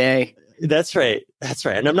every day. That's right.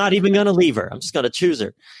 And I'm not even going to leave her. I'm just going to choose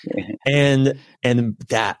her. And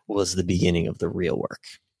that was the beginning of the real work.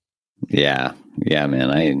 Yeah,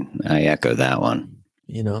 man. I echo that one.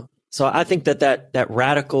 So I think that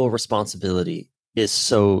radical responsibility is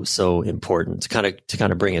so important to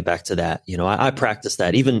kind of bring it back to that. I practice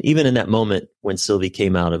that even in that moment when Sylvie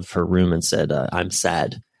came out of her room and said, I'm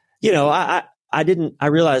sad. I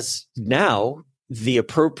realize now the not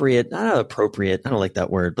appropriate, I don't like that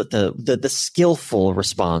word, but the skillful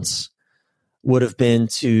response would have been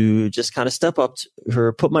to just kind of step up to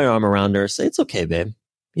her, put my arm around her, say, it's okay, babe.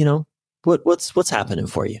 You know, what's happening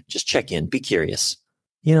for you? Just check in, be curious,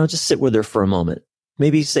 you know, just sit with her for a moment.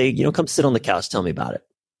 Maybe say, you know, come sit on the couch, tell me about it.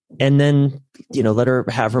 And then, you know, let her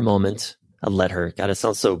have her moment. God, it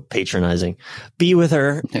sounds so patronizing. Be with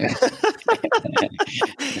her.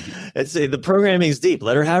 And say the programming is deep.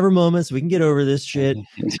 Let her have her moments. We can get over this shit.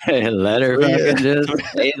 Let her fucking just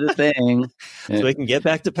say the thing. So we can get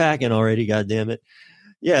back to packing already. God damn it.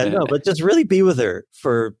 Yeah, no, but just really be with her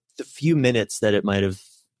for the few minutes that it might have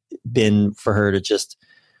been for her to just,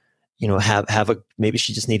 you know, maybe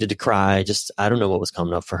she just needed to cry. Just, I don't know what was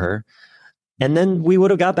coming up for her. And then we would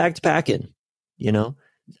have got back to packing, you know.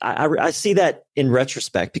 I see that in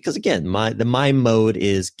retrospect because again, my mode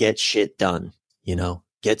is get shit done, you know,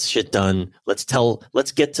 get shit done. Let's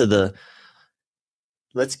get to the,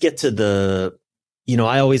 you know,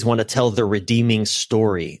 I always want to tell the redeeming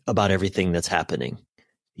story about everything that's happening.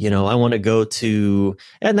 You know, I want to go to,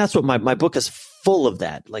 and that's what my book is full of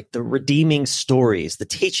that, like the redeeming stories, the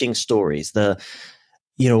teaching stories,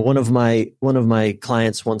 you know, one of my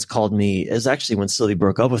clients once called me, is actually when Sylvie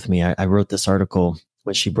broke up with me, I wrote this article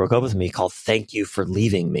when she broke up with me called "Thank You for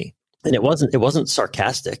Leaving Me." And it wasn't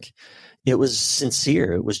sarcastic. It was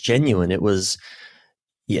sincere. It was genuine.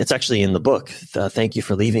 It's actually in the book. "Thank You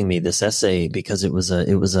for Leaving Me," this essay, because it was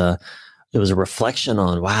a reflection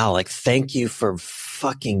on, wow, like, thank you for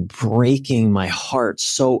fucking breaking my heart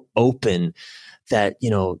so open that, you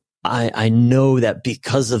know, I know that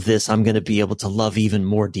because of this, I'm going to be able to love even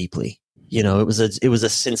more deeply. You know, it was a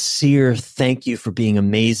sincere thank you for being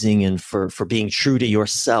amazing and for being true to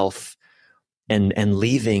yourself and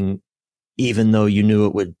leaving, even though you knew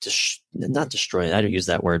it would not destroy. I don't use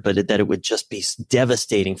that word, but that it would just be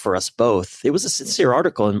devastating for us both. It was a sincere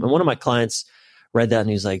article, and one of my clients read that and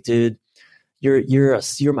he was like, "Dude,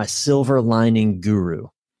 you're my silver lining guru."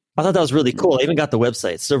 I thought that was really cool. I even got the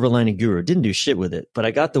website, Silver Lining Guru. Didn't do shit with it, but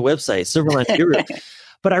I got the website, Silver Lining Guru.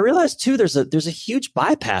 But I realized too, there's a huge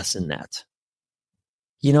bypass in that.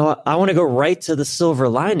 You know, I want to go right to the silver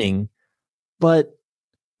lining, but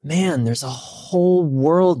man, there's a whole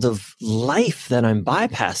world of life that I'm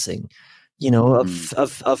bypassing. You know,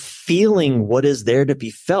 of feeling what is there to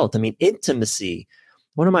be felt. I mean, intimacy.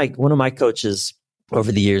 One of my coaches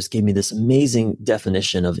over the years gave me this amazing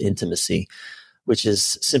definition of intimacy, which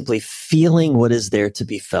is simply feeling what is there to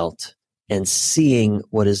be felt and seeing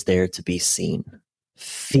what is there to be seen.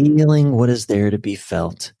 Feeling what is there to be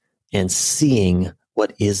felt and seeing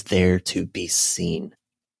what is there to be seen.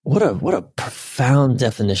 What a profound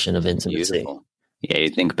definition of intimacy. Beautiful. Yeah, you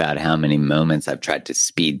think about how many moments I've tried to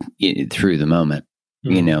speed through the moment,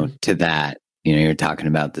 you know, to that. You know, you're talking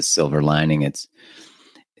about the silver lining. It's,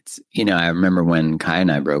 you know, I remember when Kai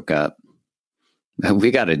and I broke up, we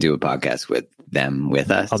got to do a podcast with them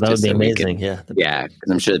with us. Oh, that would be amazing. Yeah. Yeah.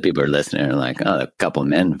 Because I'm sure the people are listening are like, oh, a couple of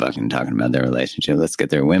men fucking talking about their relationship. Let's get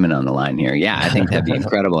their women on the line here. Yeah, I think that'd be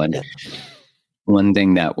incredible. And one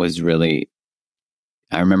thing that was really,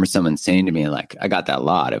 I remember someone saying to me, like, I got that a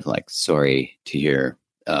lot of like, sorry to hear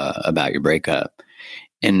about your breakup.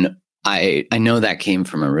 And I know that came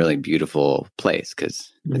from a really beautiful place,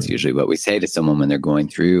 because that's usually what we say to someone when they're going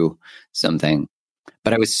through something.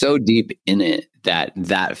 But I was so deep in it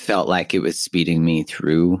that felt like it was speeding me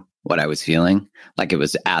through what I was feeling. Like it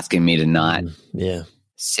was asking me to not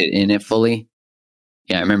sit in it fully.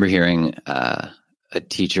 Yeah, I remember hearing a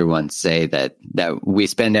teacher once say that we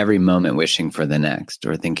spend every moment wishing for the next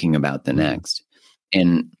or thinking about the next.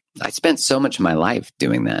 And I spent so much of my life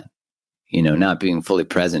doing that, you know, not being fully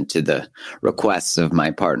present to the requests of my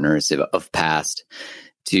partners of past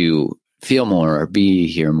to feel more or be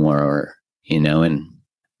here more, or, you know, and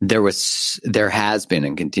there has been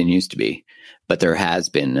and continues to be, but there has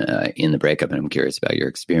been in the breakup, and I'm curious about your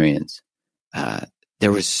experience.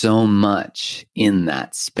 There was so much in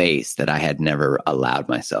that space that I had never allowed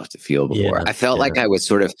myself to feel before. I felt like I was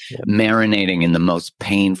sort of marinating in the most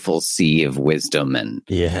painful sea of wisdom and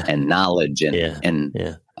knowledge.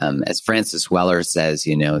 As Francis Weller says,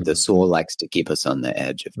 you know, the soul likes to keep us on the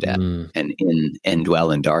edge of death and dwell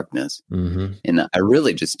in darkness. And I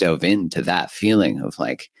really just dove into that feeling of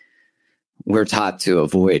like, we're taught to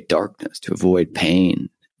avoid darkness, to avoid pain,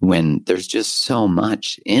 when there's just so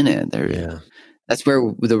much in it. That's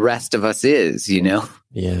where the rest of us is, you know?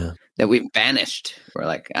 Yeah. That we've banished. We're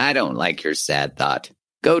like, I don't like your sad thought.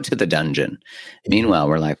 Go to the dungeon. Meanwhile,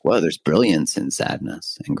 we're like, whoa, there's brilliance in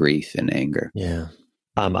sadness and grief and anger. Yeah.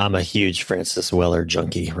 I'm a huge Francis Weller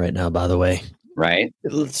junkie right now, by the way. Right?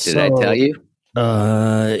 Did I tell you?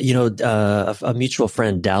 A mutual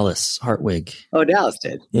friend, Dallas Hartwig. Oh, Dallas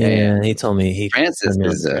did. Yeah. He told me Francis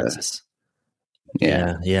is Francis.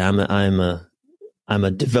 Yeah. I'm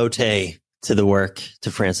a devotee to the work,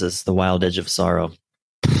 to Francis, The Wild Edge of Sorrow.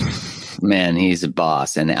 Man, he's a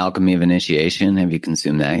boss. And Alchemy of Initiation, have you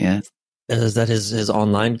consumed that yet? Is that his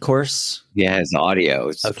online course? Yeah, his audio.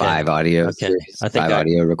 It's 5 audio. Okay. I think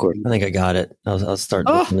audio recording. I think I got it. I'll start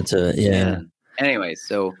listening to it. Yeah. Anyway,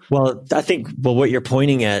 I think what you're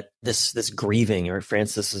pointing at, this grieving, or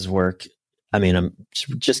Francis's work. I mean, I'm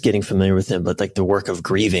just getting familiar with him, but like the work of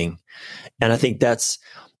grieving, and I think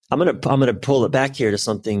I'm gonna pull it back here to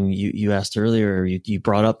something you asked earlier. You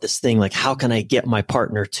brought up this thing like, how can I get my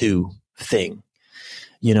partner to thing,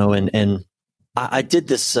 and I did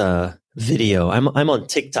this video. I'm on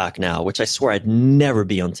TikTok now, which I swore I'd never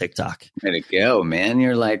be on TikTok. Way to go, man!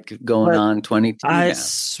 You're like going on 22. I now.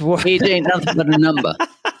 swore age ain't nothing but a number.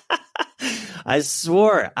 I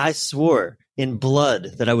swore in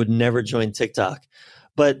blood that I would never join TikTok.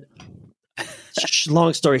 But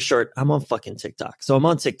long story short, I'm on fucking TikTok. So I'm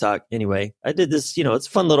on TikTok anyway. I did this, it's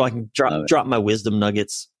fun little. I can drop my wisdom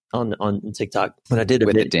nuggets on TikTok. But I did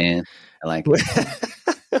with the dance. I like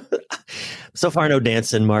it. So far, no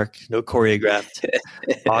dancing, Mark. No choreographed,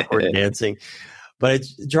 awkward dancing. But I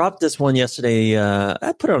dropped this one yesterday.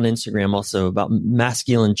 I put it on Instagram also about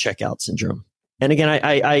masculine checkout syndrome. And again,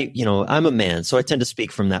 I'm a man, so I tend to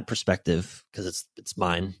speak from that perspective because it's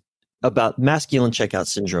mine, about masculine checkout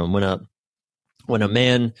syndrome. When a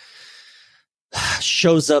man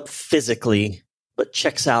shows up physically but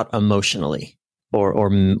checks out emotionally or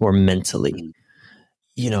mentally.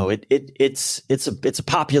 It's a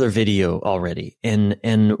popular video already.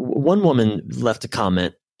 And one woman left a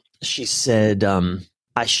comment. She said,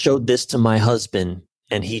 I showed this to my husband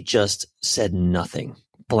and he just said nothing.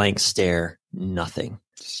 Blank stare, nothing.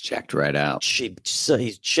 Just checked right out.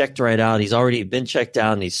 He's checked right out. He's already been checked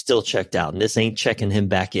out and he's still checked out. And this ain't checking him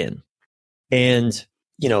back in. And,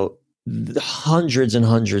 hundreds and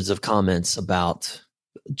hundreds of comments about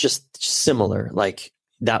just similar, like,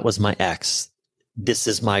 that was my ex. This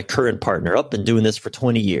is my current partner. Up and doing this for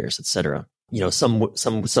 20 years, etc.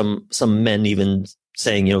 Some men even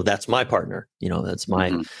saying, that's my partner. That's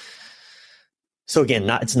my. Mm-hmm. So again,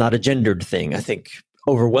 it's not a gendered thing. I think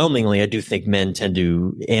overwhelmingly, I do think men tend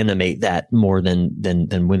to animate that more than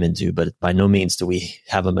women do, but by no means do we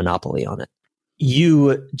have a monopoly on it.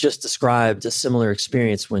 You just described a similar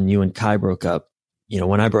experience when you and Kai broke up.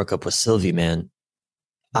 When I broke up with Sylvie, man,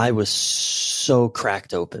 I was so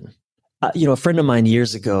cracked open. A friend of mine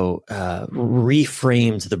years ago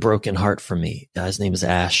reframed the broken heart for me. His name is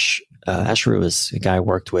Ash. Ash Rue is a guy I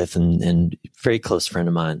worked with and very close friend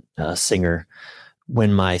of mine, a singer.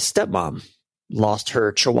 When my stepmom lost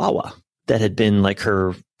her Chihuahua that had been like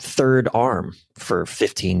her third arm for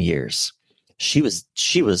 15 years. She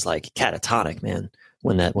was like catatonic, man,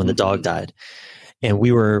 when the dog died. And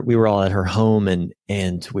we were all at her home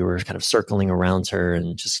and we were kind of circling around her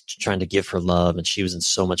and just trying to give her love. And she was in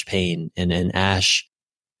so much pain. And Ash,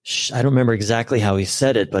 I don't remember exactly how he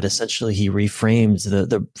said it, but essentially he reframed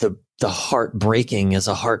the heart breaking as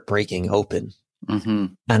a heart breaking open. Mm-hmm.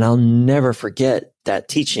 And I'll never forget that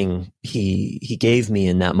teaching he gave me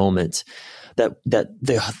in that moment.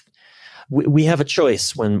 We have a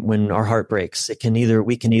choice when our heart breaks.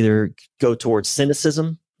 We can either go towards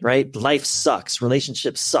cynicism, right? Life sucks,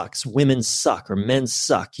 relationships sucks, women suck, or men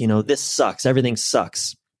suck. This sucks, everything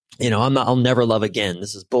sucks. I'll never love again.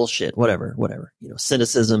 This is bullshit. Whatever.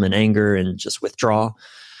 Cynicism and anger and just withdraw.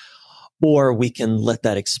 Or we can let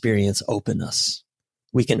that experience open us.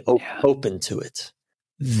 We can open to it.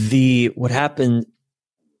 What happened.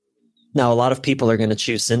 Now, a lot of people are going to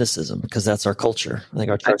choose cynicism because that's our culture. I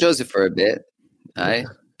think I chose it for a bit.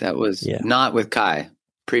 That was not with Kai.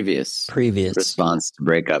 Previous response to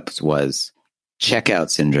breakups was checkout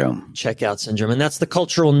syndrome. And that's the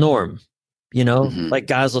cultural norm. Mm-hmm. Like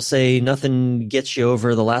guys will say nothing gets you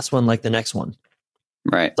over the last one like the next one.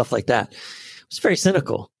 Right. Stuff like that. It's very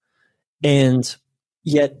cynical. And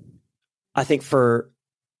yet I think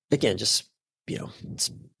just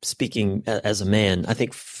speaking as a man, I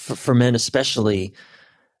think for men especially,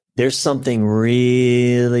 there's something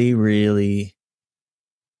really, really,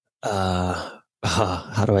 how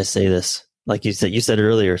do I say this? Like you said it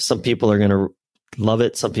earlier, some people are going to love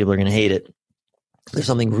it. Some people are going to hate it. There's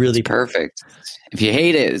something really perfect. If you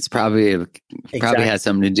hate it, it's probably has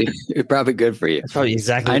something to do. It's probably good for you. It's probably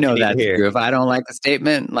exactly. I know that's true. If I don't like a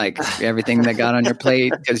statement, like everything that got on your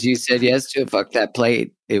plate because you said yes to it, fuck that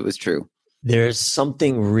plate. It was true. There's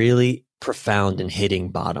something really profound in hitting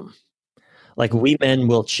bottom. Like we men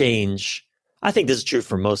will change I think this is true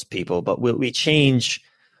for most people, but we change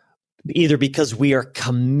either because we are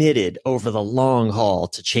committed over the long haul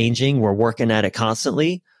to changing, we're working at it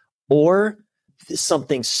constantly, or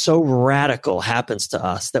something so radical happens to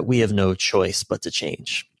us that we have no choice but to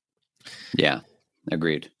change. Yeah,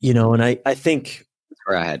 agreed. And I think that's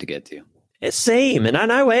where I had to get to. Same. And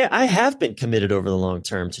I have been committed over the long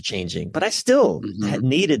term to changing, but I still had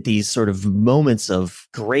needed these sort of moments of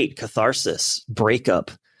great catharsis, breakup.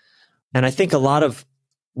 And I think a lot of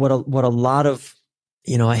what a lot of,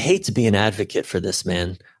 I hate to be an advocate for this,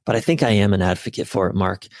 man, but I think I am an advocate for it,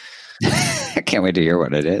 Mark. I can't wait to hear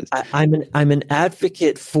what it is. I'm an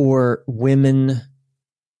advocate for women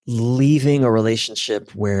leaving a relationship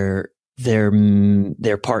where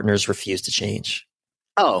their partners refuse to change.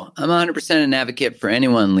 Oh, I'm 100% an advocate for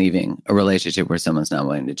anyone leaving a relationship where someone's not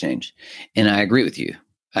willing to change. And I agree with you.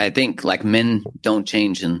 I think like men don't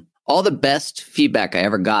change. And all the best feedback I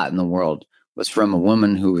ever got in the world was from a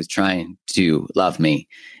woman who was trying to love me.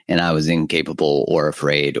 And I was incapable or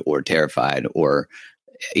afraid or terrified or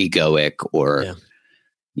egoic or,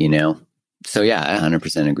 So yeah, I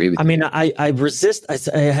 100% agree with you. I mean, I resist.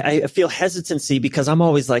 I feel hesitancy because I'm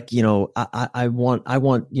always like, I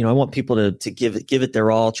want people to give it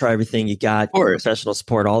their all, try everything you got, professional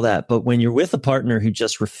support, all that. But when you're with a partner who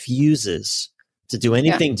just refuses to do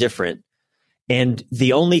anything different, and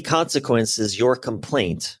the only consequence is your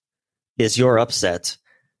complaint, is your upset,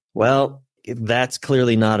 well, that's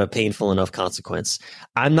clearly not a painful enough consequence.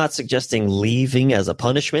 I'm not suggesting leaving as a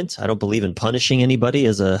punishment. I don't believe in punishing anybody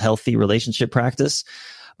as a healthy relationship practice,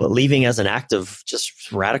 but leaving as an act of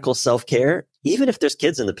just radical self-care, even if there's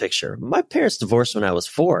kids in the picture. My parents divorced when I was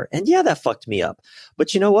 4, and yeah, that fucked me up.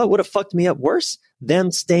 But you know what would have fucked me up worse?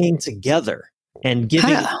 Them staying together and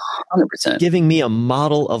giving me a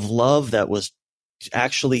model of love that was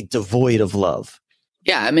actually devoid of love.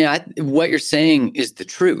 Yeah, I mean, what you're saying is the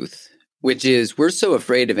truth. Which is, we're so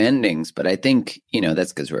afraid of endings, but I think,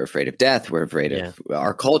 that's because we're afraid of death. We're afraid of,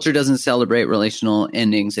 our culture doesn't celebrate relational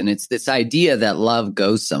endings. And it's this idea that love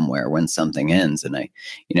goes somewhere when something ends. And I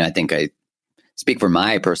think I speak for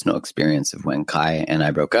my personal experience of when Kai and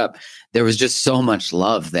I broke up. There was just so much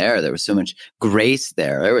love there. There was so much grace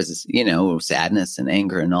there. There was, sadness and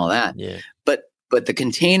anger and all that. Yeah. But the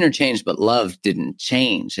container changed, but love didn't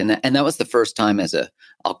change. And that was the first time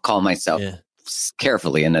I'll call myself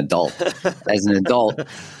carefully an adult, as an adult,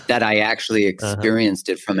 that I actually experienced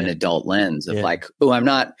it from an adult lens of like, oh, I'm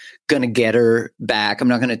not going to get her back. I'm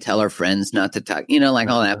not going to tell her friends not to talk,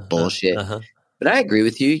 all that bullshit. But I agree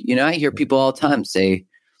with you. I hear people all the time say,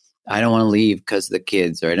 I don't want to leave because of the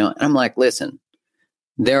kids, or I don't. I'm like, listen,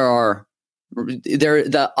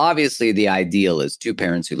 obviously the ideal is 2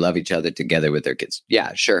 parents who love each other together with their kids.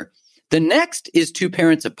 Yeah, sure. The next is 2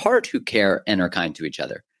 parents apart who care and are kind to each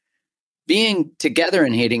other. Being together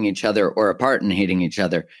and hating each other or apart and hating each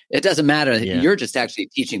other, it doesn't matter. Yeah. You're just actually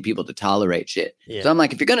teaching people to tolerate shit. Yeah. So I'm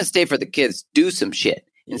like, if you're going to stay for the kids, do some shit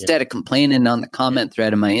instead of complaining on the comment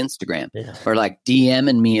thread of my Instagram or like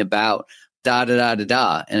DMing me about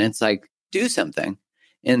da-da-da-da-da. And it's like, do something.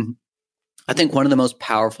 And I think one of the most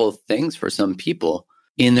powerful things for some people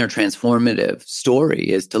in their transformative story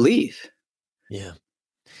is to leave. Yeah.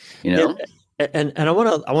 And I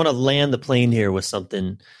want to land the plane here with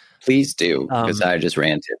something. Please do, because I just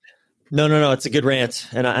ranted. No, it's a good rant,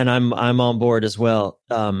 and I'm on board as well.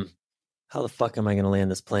 How the fuck am I going to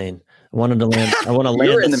land this plane? I want to land. You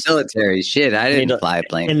were in the military. Shit, I didn't fly a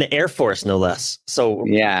plane. In the Air Force, no less. So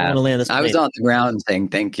yeah, I want to land this plane. I was on the ground saying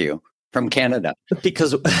thank you from Canada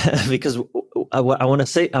because I want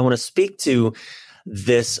to speak to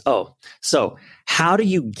this. Oh, so how do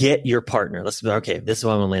you get your partner? This is why I want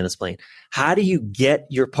to land this plane. How do you get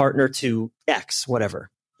your partner to X,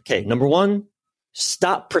 whatever? Okay, number 1,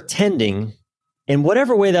 stop pretending in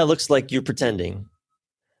whatever way that looks like you're pretending.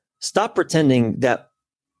 Stop pretending that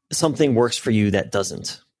something works for you that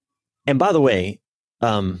doesn't. And by the way,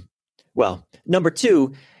 number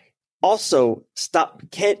 2, also stop.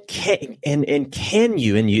 Can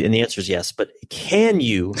you? And the answer is yes. But can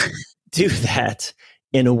you do that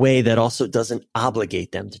in a way that also doesn't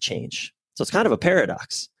obligate them to change? So it's kind of a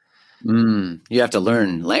paradox. You have to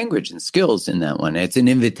learn language and skills in that one. It's an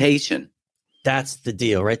invitation. That's the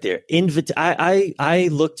deal right there. I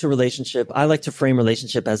look to relationship. I like to frame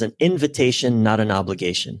relationship as an invitation, not an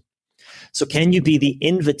obligation. So can you be the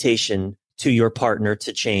invitation to your partner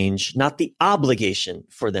to change, not the obligation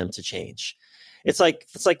for them to change? It's like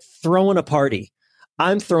throwing a party.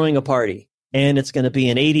 I'm throwing a party. And it's going to be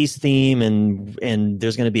an 80s theme, and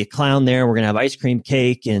there's going to be a clown there. We're going to have ice cream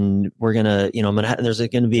cake, and we're going to, there's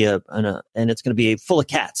going to be and it's going to be full of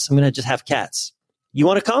cats. I'm going to just have cats. You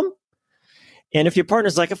want to come? And if your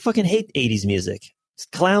partner's like, I fucking hate 80s music.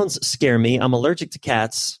 Clowns scare me. I'm allergic to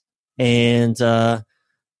cats. And,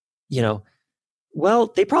 well,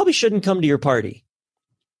 they probably shouldn't come to your party.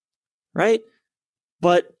 Right?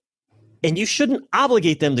 And you shouldn't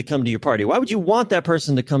obligate them to come to your party. Why would you want that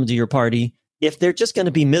person to come to your party if they're just going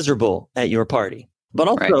to be miserable at your party? But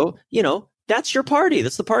also, that's your party.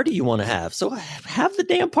 That's the party you want to have. So have the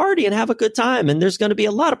damn party and have a good time. And there's going to be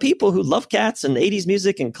a lot of people who love cats and 80s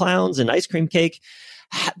music and clowns and ice cream cake.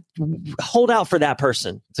 Hold out for that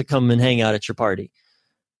person to come and hang out at your party.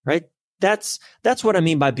 Right? That's what I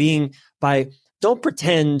mean by don't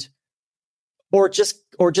pretend or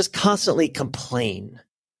just constantly complain.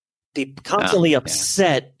 Be constantly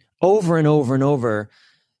upset over and over and over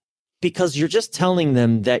because you're just telling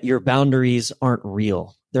them that your boundaries aren't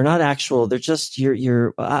real. They're not actual. They're just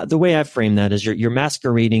you're the way I frame that is you're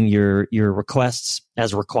masquerading your requests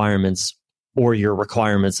as requirements or your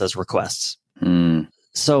requirements as requests.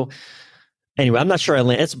 So anyway, I'm not sure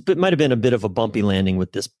it might have been a bit of a bumpy landing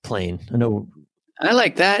with this plane. I know. I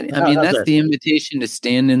like that. I mean, that's the invitation to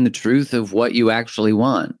stand in the truth of what you actually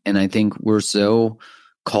want. And I think we're so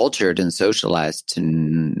cultured and socialized to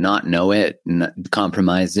not know it, not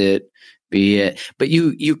compromise it, be it. But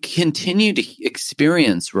you continue to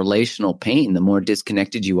experience relational pain the more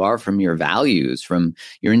disconnected you are from your values, from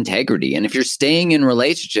your integrity. And if you're staying in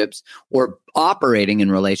relationships or operating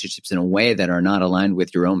in relationships in a way that are not aligned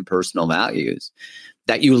with your own personal values,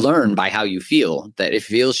 that you learn by how you feel, that it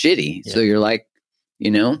feels shitty. Yeah. So you're like,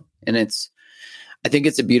 and I think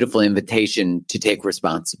it's a beautiful invitation to take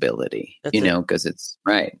responsibility, because it's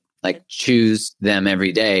right. Like choose them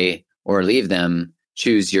every day or leave them.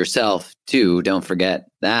 Choose yourself too. Don't forget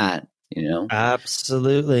that,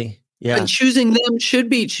 Absolutely. Yeah. And choosing them should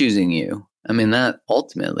be choosing you. I mean, that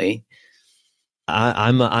ultimately.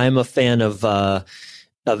 I'm a fan of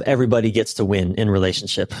everybody gets to win in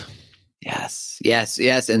relationship. Yes.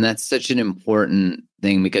 And that's such an important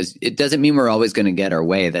thing because it doesn't mean we're always going to get our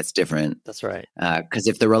way. That's different. That's right. Because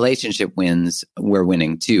if the relationship wins, we're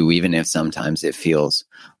winning too, even if sometimes it feels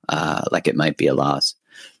like it might be a loss.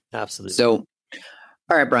 Absolutely. So,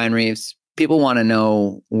 all right, Bryan Reeves, people want to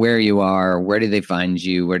know where you are. Where do they find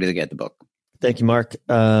you? Where do they get the book? Thank you, Mark.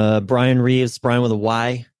 Bryan Reeves, Bryan with a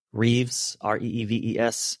Y, Reeves,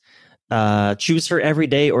 Reeves. Choose Her Every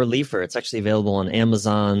Day or Leave Her. It's actually available on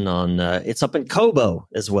Amazon. It's up in Kobo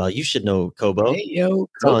as well. You should know Kobo. Hey, yo,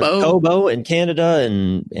 Kobo. Kobo in Canada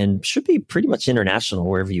and should be pretty much international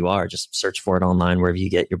wherever you are. Just search for it online wherever you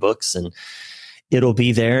get your books and it'll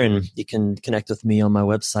be there. And you can connect with me on my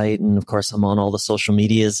website. And of course, I'm on all the social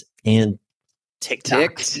medias and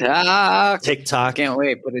TikTok. Can't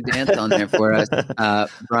wait. Put a dance on there for us.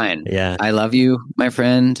 Bryan, yeah. I love you, my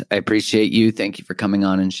friend. I appreciate you. Thank you for coming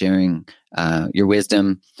on and sharing your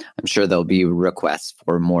wisdom. I'm sure there'll be requests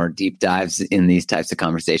for more deep dives in these types of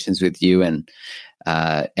conversations with you. And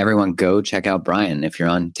everyone go check out Bryan if you're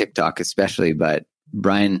on TikTok especially. But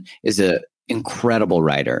Bryan is an incredible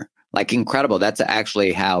writer. Like incredible. That's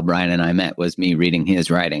actually how Bryan and I met, was me reading his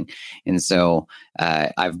writing. And so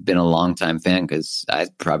I've been a longtime fan because I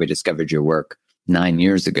probably discovered your work 8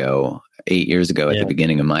 years ago at the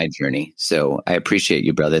beginning of my journey. So I appreciate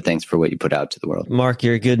you, brother. Thanks for what you put out to the world. Mark,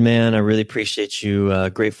 you're a good man. I really appreciate you.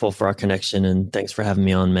 Grateful for our connection and thanks for having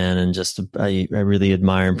me on, man. And just I really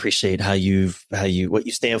admire and appreciate what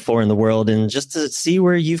you stand for in the world and just to see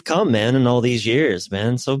where you've come, man, in all these years,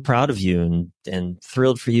 man. So proud of you and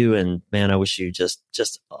thrilled for you. And man, I wish you just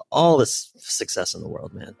all this success in the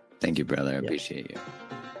world, man. Thank you, brother. I appreciate you.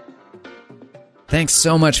 Thanks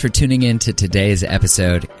so much for tuning in to today's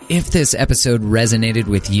episode. If this episode resonated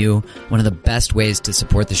with you, one of the best ways to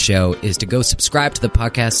support the show is to go subscribe to the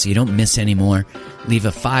podcast so you don't miss any more. Leave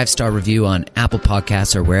a 5-star review on Apple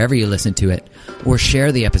Podcasts or wherever you listen to it, or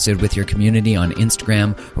share the episode with your community on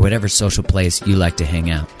Instagram or whatever social place you like to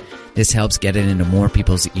hang out. This helps get it into more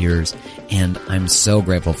people's ears, and I'm so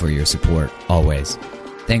grateful for your support, always.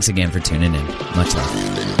 Thanks again for tuning in. Much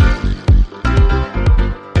love.